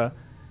Gomorrah.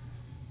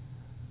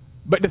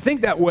 But to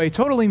think that way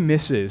totally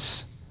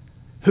misses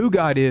who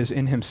God is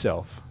in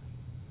himself.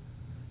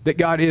 That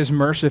God is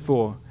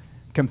merciful,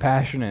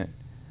 compassionate,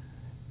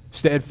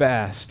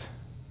 steadfast,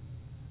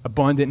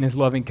 abundant in his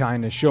loving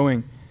kindness,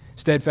 showing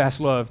steadfast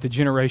love to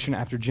generation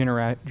after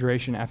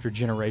generation after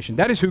generation.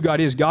 That is who God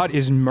is. God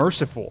is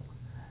merciful.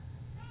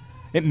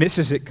 It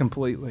misses it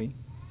completely.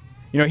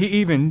 You know, he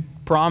even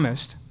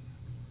promised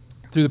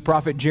through the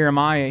prophet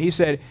Jeremiah, he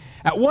said,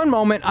 at one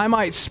moment I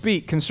might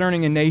speak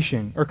concerning a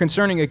nation or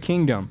concerning a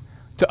kingdom,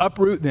 to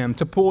uproot them,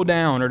 to pull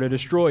down, or to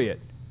destroy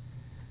it.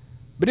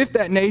 But if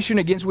that nation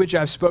against which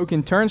I've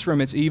spoken turns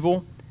from its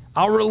evil,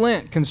 I'll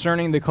relent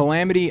concerning the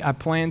calamity I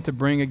plan to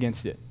bring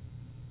against it.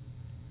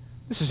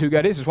 This is who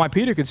God is. This is why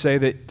Peter could say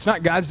that it's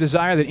not God's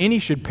desire that any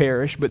should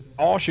perish, but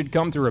all should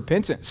come to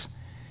repentance.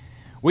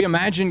 We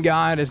imagine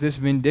God as this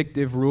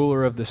vindictive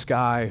ruler of the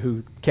sky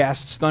who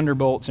casts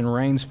thunderbolts and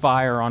rains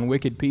fire on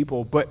wicked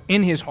people, but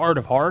in his heart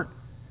of heart,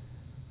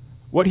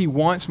 what he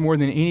wants more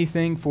than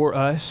anything for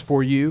us,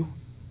 for you,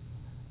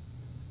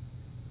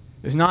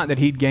 is not that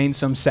he'd gain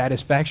some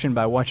satisfaction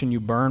by watching you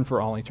burn for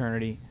all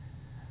eternity,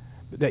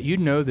 but that you'd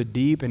know the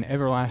deep and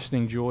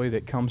everlasting joy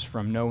that comes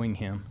from knowing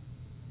him.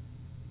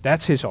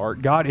 That's his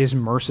heart. God is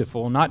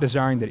merciful, not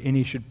desiring that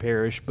any should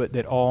perish, but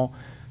that all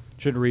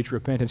should reach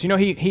repentance. You know,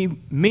 he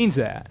means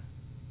that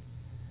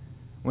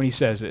when he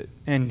says it,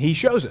 and he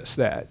shows us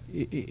that.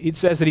 It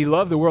says that he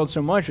loved the world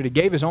so much that he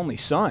gave his only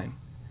son,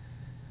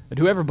 that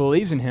whoever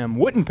believes in him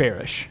wouldn't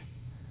perish,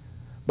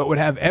 but would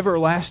have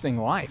everlasting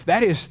life.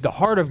 That is the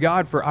heart of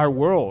God for our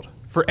world,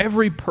 for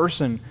every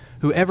person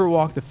who ever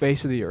walked the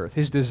face of the earth.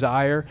 His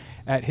desire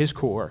at his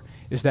core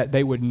is that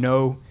they would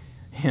know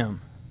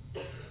him.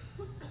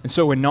 And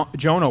so when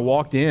Jonah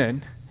walked in,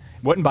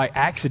 it wasn't by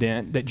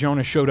accident that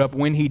Jonah showed up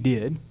when he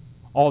did,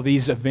 all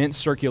these events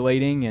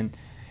circulating in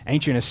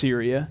ancient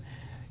Assyria.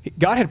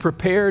 God had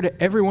prepared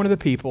every one of the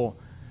people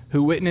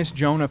who witnessed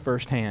Jonah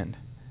firsthand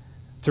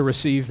to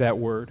receive that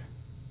word,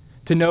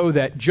 to know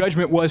that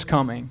judgment was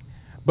coming,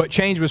 but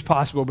change was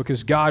possible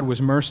because God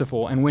was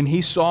merciful. And when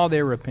he saw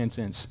their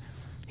repentance,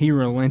 he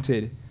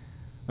relented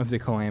of the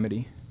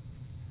calamity.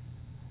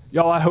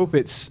 Y'all, I hope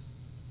it's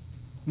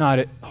not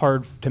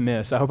hard to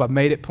miss. I hope I've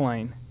made it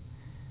plain.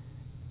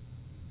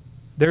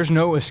 There's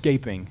no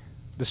escaping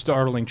the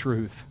startling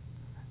truth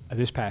of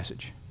this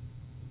passage.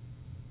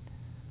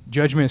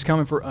 Judgment is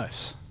coming for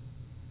us,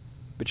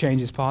 but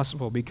change is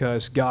possible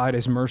because God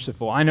is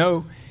merciful. I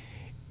know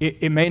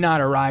it may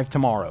not arrive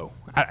tomorrow.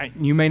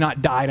 You may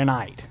not die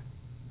tonight.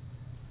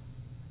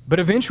 But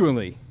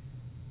eventually,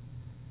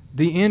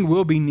 the end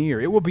will be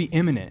near. It will be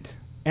imminent.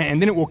 And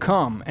then it will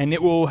come, and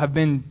it will have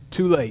been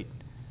too late.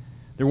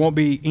 There won't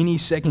be any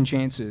second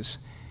chances.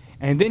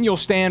 And then you'll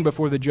stand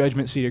before the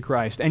judgment seat of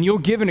Christ, and you'll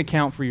give an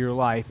account for your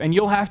life, and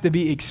you'll have to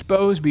be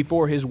exposed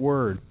before his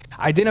word,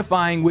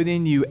 identifying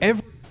within you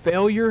every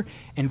failure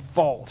and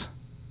fault.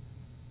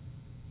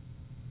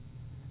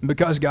 And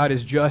because God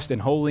is just and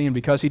holy, and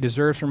because he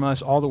deserves from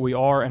us all that we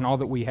are and all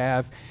that we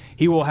have,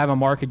 he will have a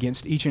mark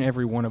against each and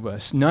every one of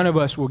us. None of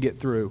us will get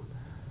through.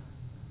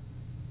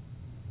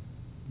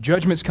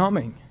 Judgment's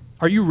coming.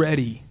 Are you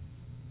ready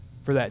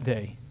for that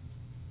day?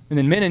 And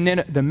the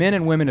men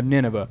and women of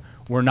Nineveh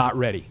were not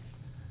ready.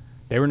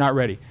 They were not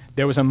ready.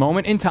 There was a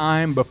moment in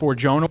time before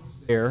Jonah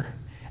was there,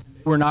 and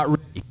they were not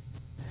ready.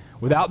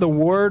 Without the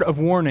word of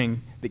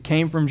warning that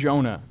came from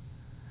Jonah,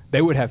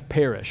 they would have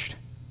perished.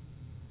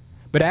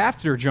 But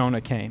after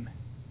Jonah came,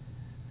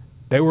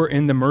 they were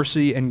in the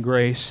mercy and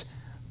grace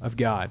of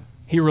God.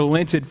 He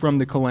relented from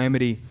the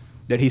calamity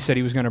that he said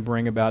he was going to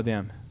bring about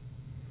them.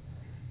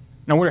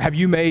 Now, have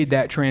you made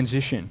that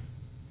transition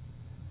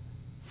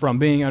from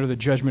being under the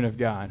judgment of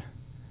God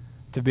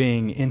to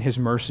being in his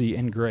mercy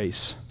and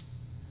grace?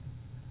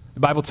 The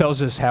Bible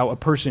tells us how a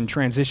person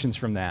transitions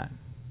from that.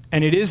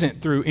 And it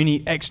isn't through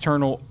any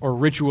external or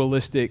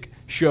ritualistic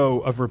show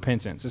of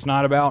repentance. It's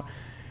not about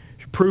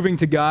proving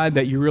to God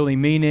that you really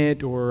mean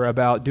it, or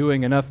about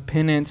doing enough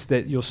penance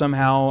that you'll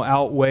somehow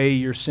outweigh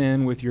your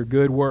sin with your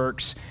good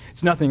works.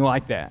 It's nothing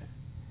like that.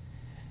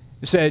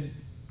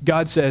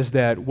 God says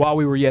that while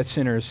we were yet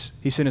sinners,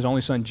 he sent his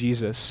only son,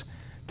 Jesus,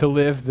 to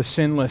live the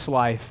sinless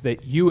life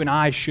that you and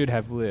I should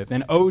have lived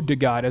and owed to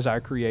God as our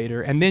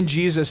Creator. And then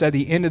Jesus, at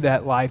the end of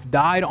that life,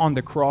 died on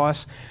the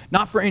cross,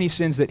 not for any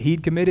sins that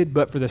he'd committed,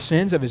 but for the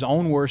sins of his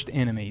own worst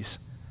enemies.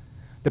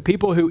 The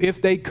people who,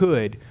 if they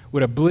could,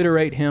 would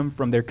obliterate him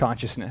from their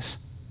consciousness.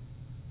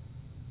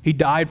 He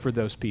died for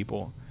those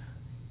people.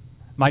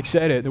 Mike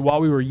said it, that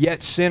while we were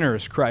yet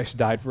sinners, Christ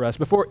died for us.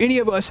 Before any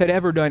of us had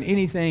ever done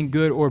anything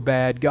good or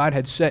bad, God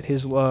had set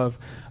his love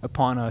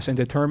upon us and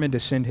determined to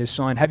send his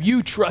Son. Have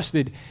you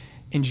trusted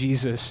in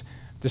Jesus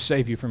to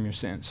save you from your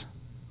sins?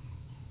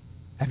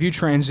 Have you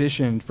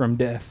transitioned from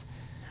death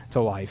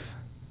to life?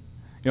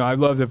 You know, I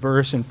love the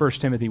verse in 1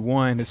 Timothy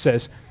 1 that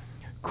says,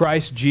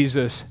 Christ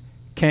Jesus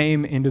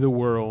came into the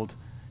world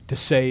to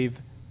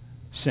save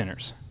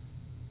sinners.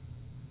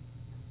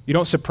 You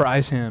don't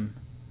surprise him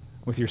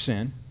with your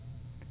sin.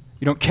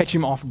 You don't catch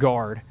him off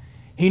guard.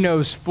 He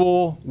knows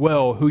full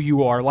well who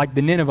you are. Like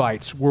the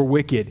Ninevites were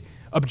wicked,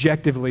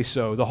 objectively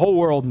so. The whole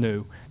world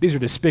knew these are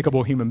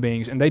despicable human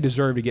beings, and they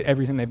deserve to get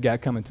everything they've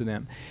got coming to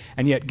them.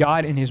 And yet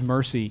God, in his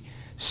mercy,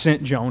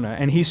 sent Jonah,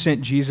 and he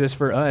sent Jesus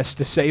for us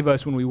to save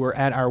us when we were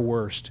at our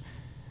worst.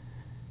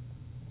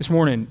 This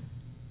morning,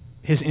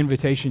 his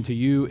invitation to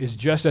you is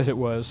just as it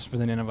was for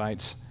the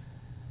Ninevites.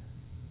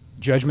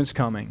 Judgment's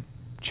coming.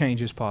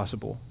 Change is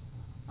possible.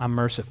 I'm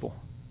merciful.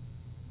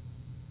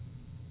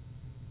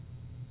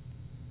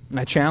 And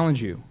I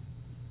challenge you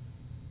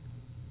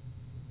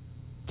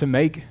to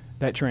make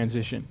that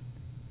transition,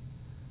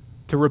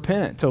 to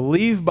repent, to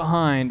leave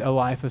behind a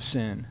life of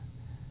sin,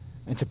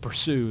 and to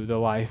pursue the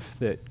life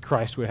that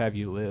Christ would have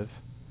you live.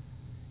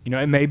 You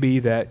know, it may be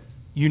that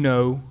you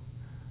know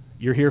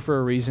You're here for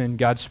a reason.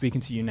 God's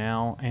speaking to you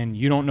now, and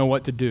you don't know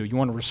what to do. You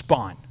want to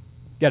respond.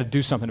 You got to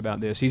do something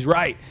about this. He's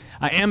right.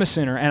 I am a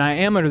sinner, and I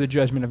am under the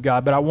judgment of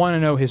God, but I want to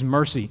know his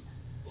mercy.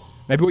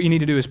 Maybe what you need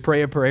to do is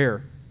pray a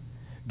prayer.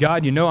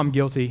 God, you know I'm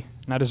guilty,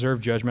 and I deserve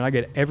judgment. I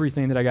get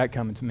everything that I got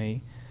coming to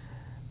me,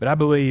 but I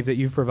believe that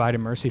you've provided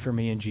mercy for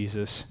me in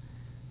Jesus.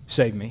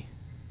 Save me.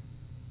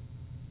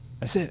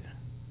 That's it.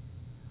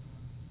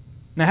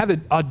 And I have the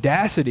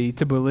audacity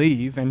to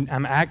believe, and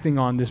I'm acting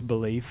on this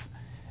belief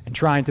and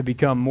trying to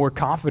become more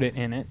confident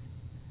in it,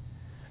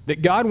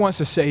 that God wants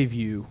to save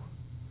you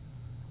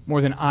more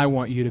than I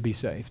want you to be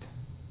saved.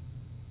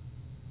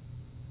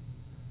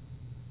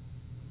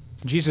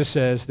 Jesus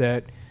says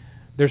that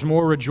there's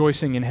more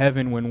rejoicing in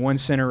heaven when one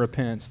sinner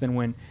repents than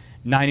when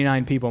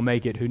 99 people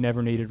make it who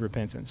never needed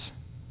repentance.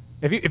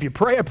 If you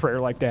pray a prayer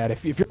like that,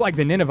 if you're like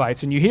the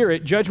Ninevites and you hear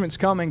it, judgment's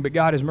coming, but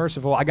God is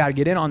merciful, I got to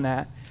get in on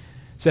that.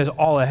 It says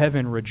all of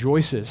heaven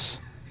rejoices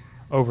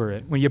over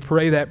it. When you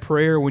pray that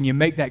prayer, when you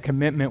make that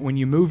commitment, when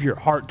you move your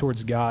heart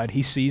towards God,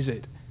 he sees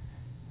it.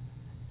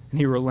 And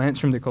he relents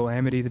from the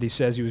calamity that he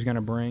says he was going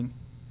to bring.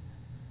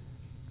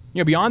 You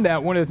know, beyond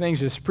that, one of the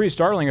things that's pretty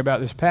startling about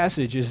this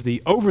passage is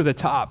the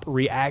over-the-top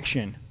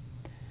reaction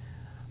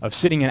of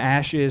sitting in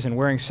ashes and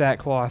wearing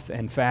sackcloth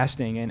and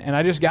fasting. And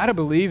I just got to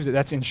believe that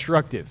that's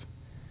instructive.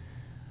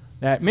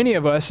 That many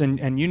of us,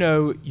 and you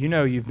know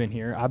you've been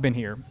here, I've been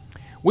here,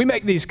 we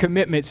make these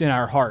commitments in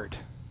our heart.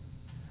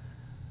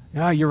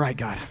 Oh, you're right,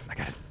 God. I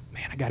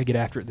got to get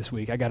after it this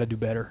week. I got to do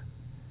better.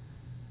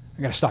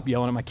 I got to stop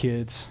yelling at my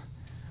kids.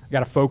 I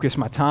got to focus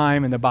my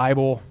time in the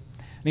Bible.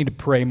 I need to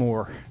pray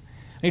more.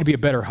 I need to be a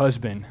better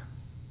husband.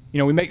 You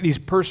know, we make these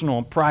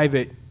personal,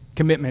 private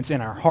commitments in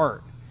our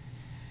heart.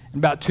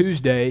 And about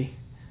Tuesday,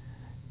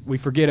 we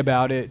forget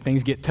about it.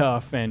 Things get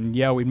tough. And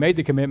yeah, we made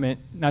the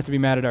commitment not to be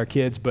mad at our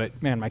kids, but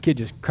man, my kid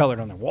just colored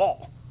on the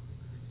wall.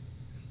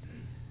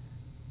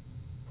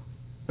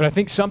 But I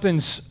think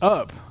something's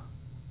up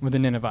with the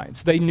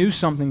Ninevites. They knew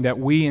something that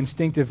we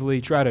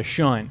instinctively try to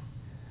shun.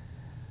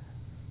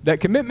 That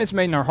commitments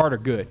made in our heart are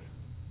good.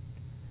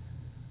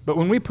 But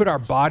when we put our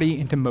body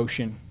into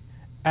motion,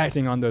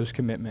 acting on those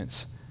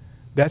commitments,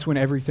 that's when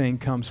everything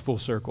comes full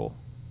circle.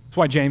 That's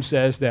why James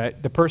says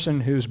that the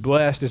person who's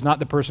blessed is not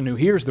the person who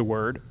hears the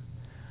word,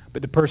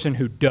 but the person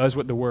who does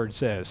what the word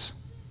says.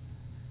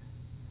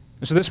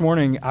 And so this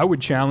morning, I would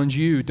challenge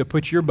you to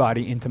put your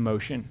body into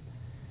motion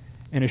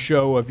in a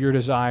show of your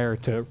desire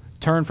to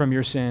turn from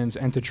your sins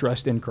and to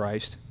trust in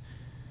Christ.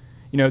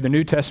 You know, the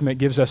New Testament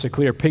gives us a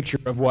clear picture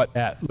of what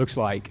that looks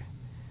like.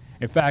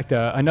 In fact,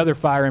 another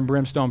fire and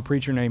brimstone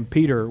preacher named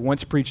Peter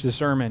once preached a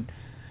sermon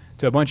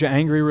to a bunch of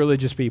angry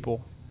religious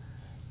people.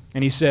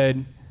 And he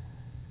said,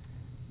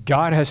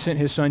 God has sent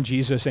his son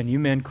Jesus and you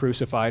men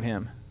crucified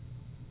him.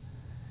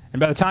 And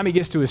by the time he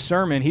gets to his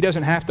sermon, he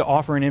doesn't have to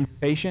offer an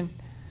invitation.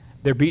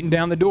 They're beating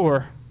down the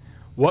door.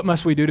 What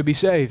must we do to be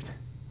saved?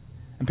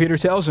 And Peter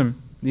tells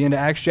him, the end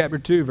of Acts chapter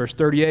 2, verse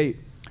 38,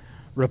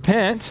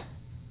 repent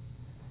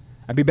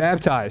and be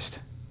baptized,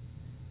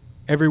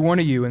 every one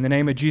of you, in the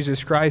name of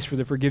Jesus Christ for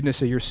the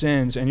forgiveness of your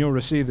sins, and you'll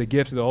receive the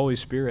gift of the Holy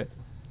Spirit.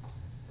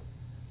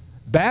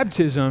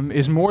 Baptism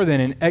is more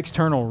than an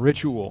external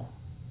ritual.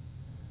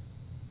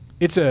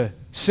 It's a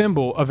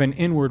symbol of an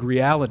inward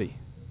reality,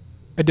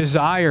 a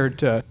desire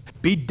to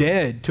be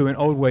dead to an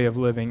old way of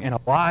living and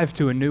alive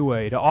to a new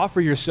way, to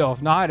offer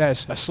yourself not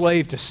as a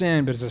slave to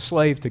sin, but as a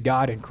slave to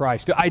God in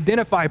Christ, to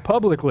identify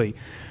publicly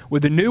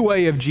with the new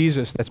way of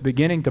Jesus that's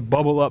beginning to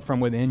bubble up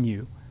from within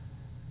you.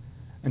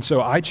 And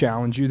so I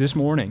challenge you this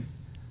morning,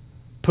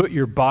 put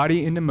your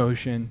body into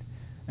motion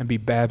and be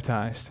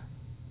baptized.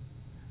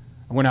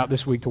 I went out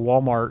this week to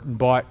Walmart and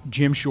bought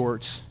gym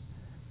shorts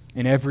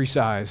in every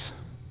size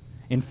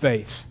in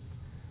faith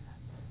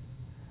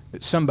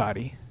that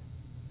somebody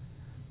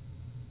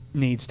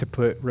needs to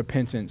put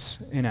repentance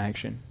in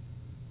action.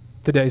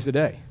 Today's the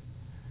day.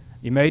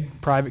 You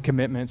made private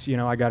commitments,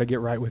 I got to get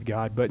right with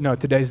God, but no,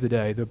 today's the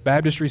day. The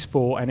baptistry's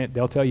full, and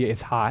they'll tell you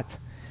it's hot.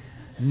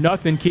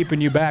 Nothing keeping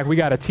you back. We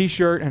got a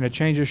t-shirt and a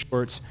change of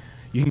shorts.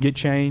 You can get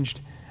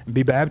changed and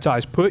be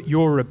baptized. Put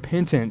your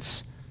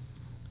repentance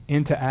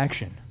into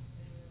action.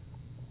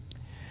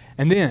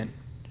 And then,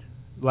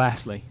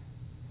 lastly,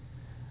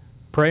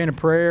 praying a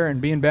prayer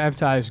and being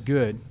baptized,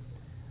 good.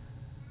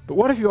 But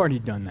what if you've already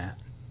done that?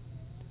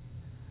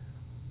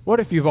 What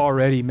if you've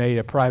already made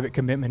a private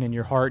commitment in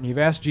your heart and you've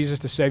asked Jesus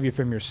to save you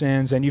from your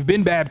sins and you've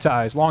been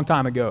baptized a long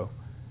time ago?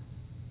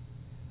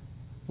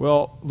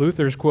 Well,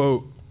 Luther's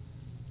quote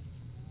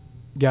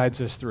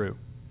guides us through.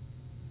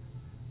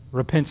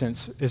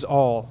 Repentance is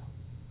all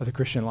of the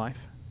Christian life.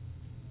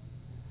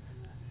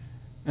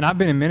 And I've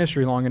been in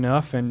ministry long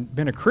enough and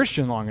been a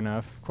Christian long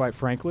enough, quite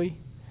frankly,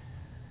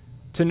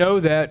 to know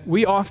that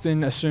we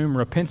often assume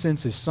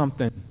repentance is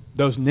something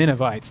those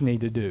Ninevites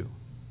need to do.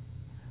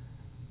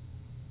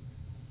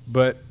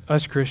 But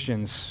us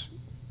Christians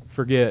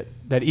forget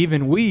that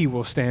even we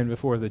will stand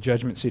before the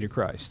judgment seat of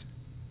Christ.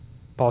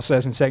 Paul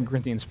says in 2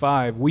 Corinthians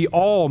 5, we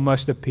all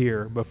must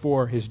appear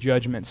before his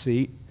judgment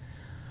seat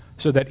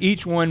so that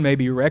each one may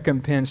be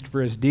recompensed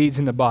for his deeds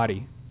in the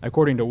body,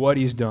 according to what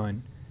he's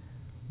done,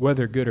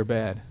 whether good or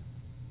bad.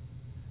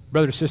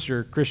 Brother,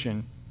 sister,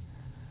 Christian,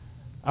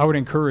 I would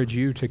encourage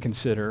you to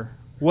consider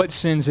what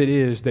sins it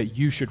is that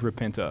you should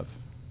repent of.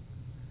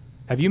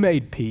 Have you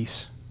made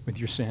peace with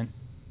your sin?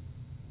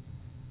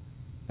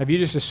 Have you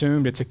just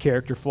assumed it's a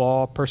character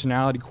flaw,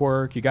 personality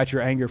quirk, you got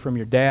your anger from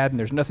your dad and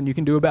there's nothing you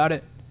can do about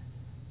it?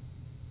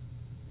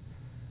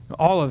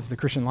 All of the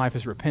Christian life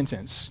is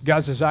repentance.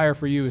 God's desire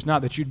for you is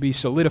not that you'd be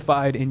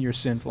solidified in your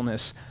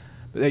sinfulness,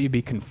 but that you'd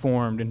be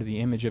conformed into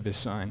the image of his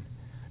Son.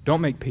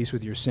 Don't make peace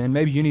with your sin.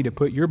 Maybe you need to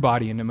put your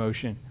body into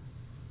motion.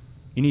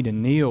 You need to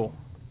kneel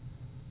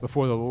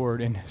before the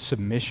Lord in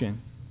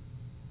submission,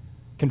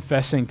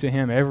 confessing to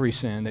him every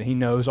sin that he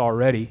knows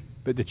already,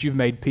 but that you've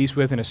made peace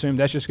with and assumed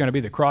that's just going to be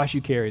the cross you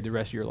carry the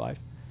rest of your life.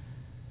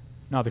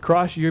 Now, the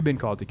cross you've been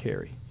called to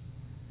carry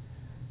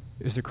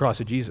is the cross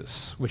of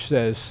Jesus, which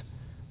says,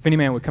 if any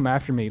man would come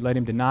after me, let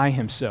him deny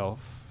himself,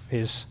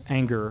 his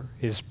anger,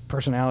 his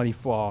personality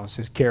flaws,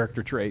 his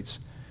character traits,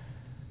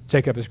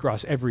 take up his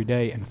cross every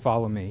day and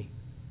follow me.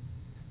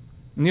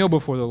 Kneel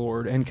before the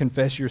Lord and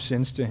confess your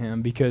sins to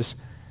him, because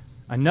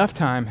enough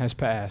time has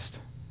passed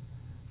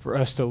for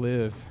us to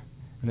live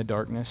in the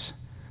darkness.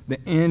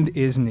 The end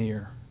is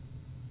near.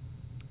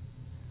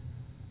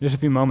 Just a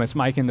few moments,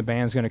 Mike and the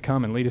band's going to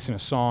come and lead us in a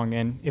song,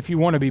 and if you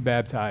want to be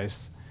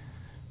baptized,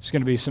 there's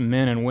going to be some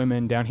men and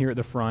women down here at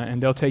the front,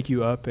 and they'll take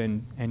you up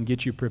and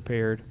get you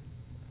prepared.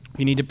 If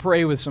you need to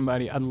pray with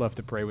somebody, I'd love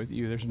to pray with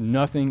you. There's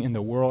nothing in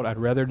the world I'd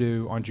rather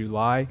do on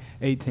July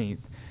 18th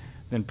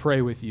than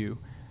pray with you,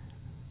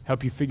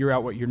 help you figure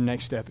out what your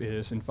next step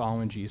is in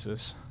following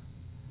Jesus.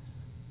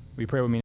 Will you pray with me?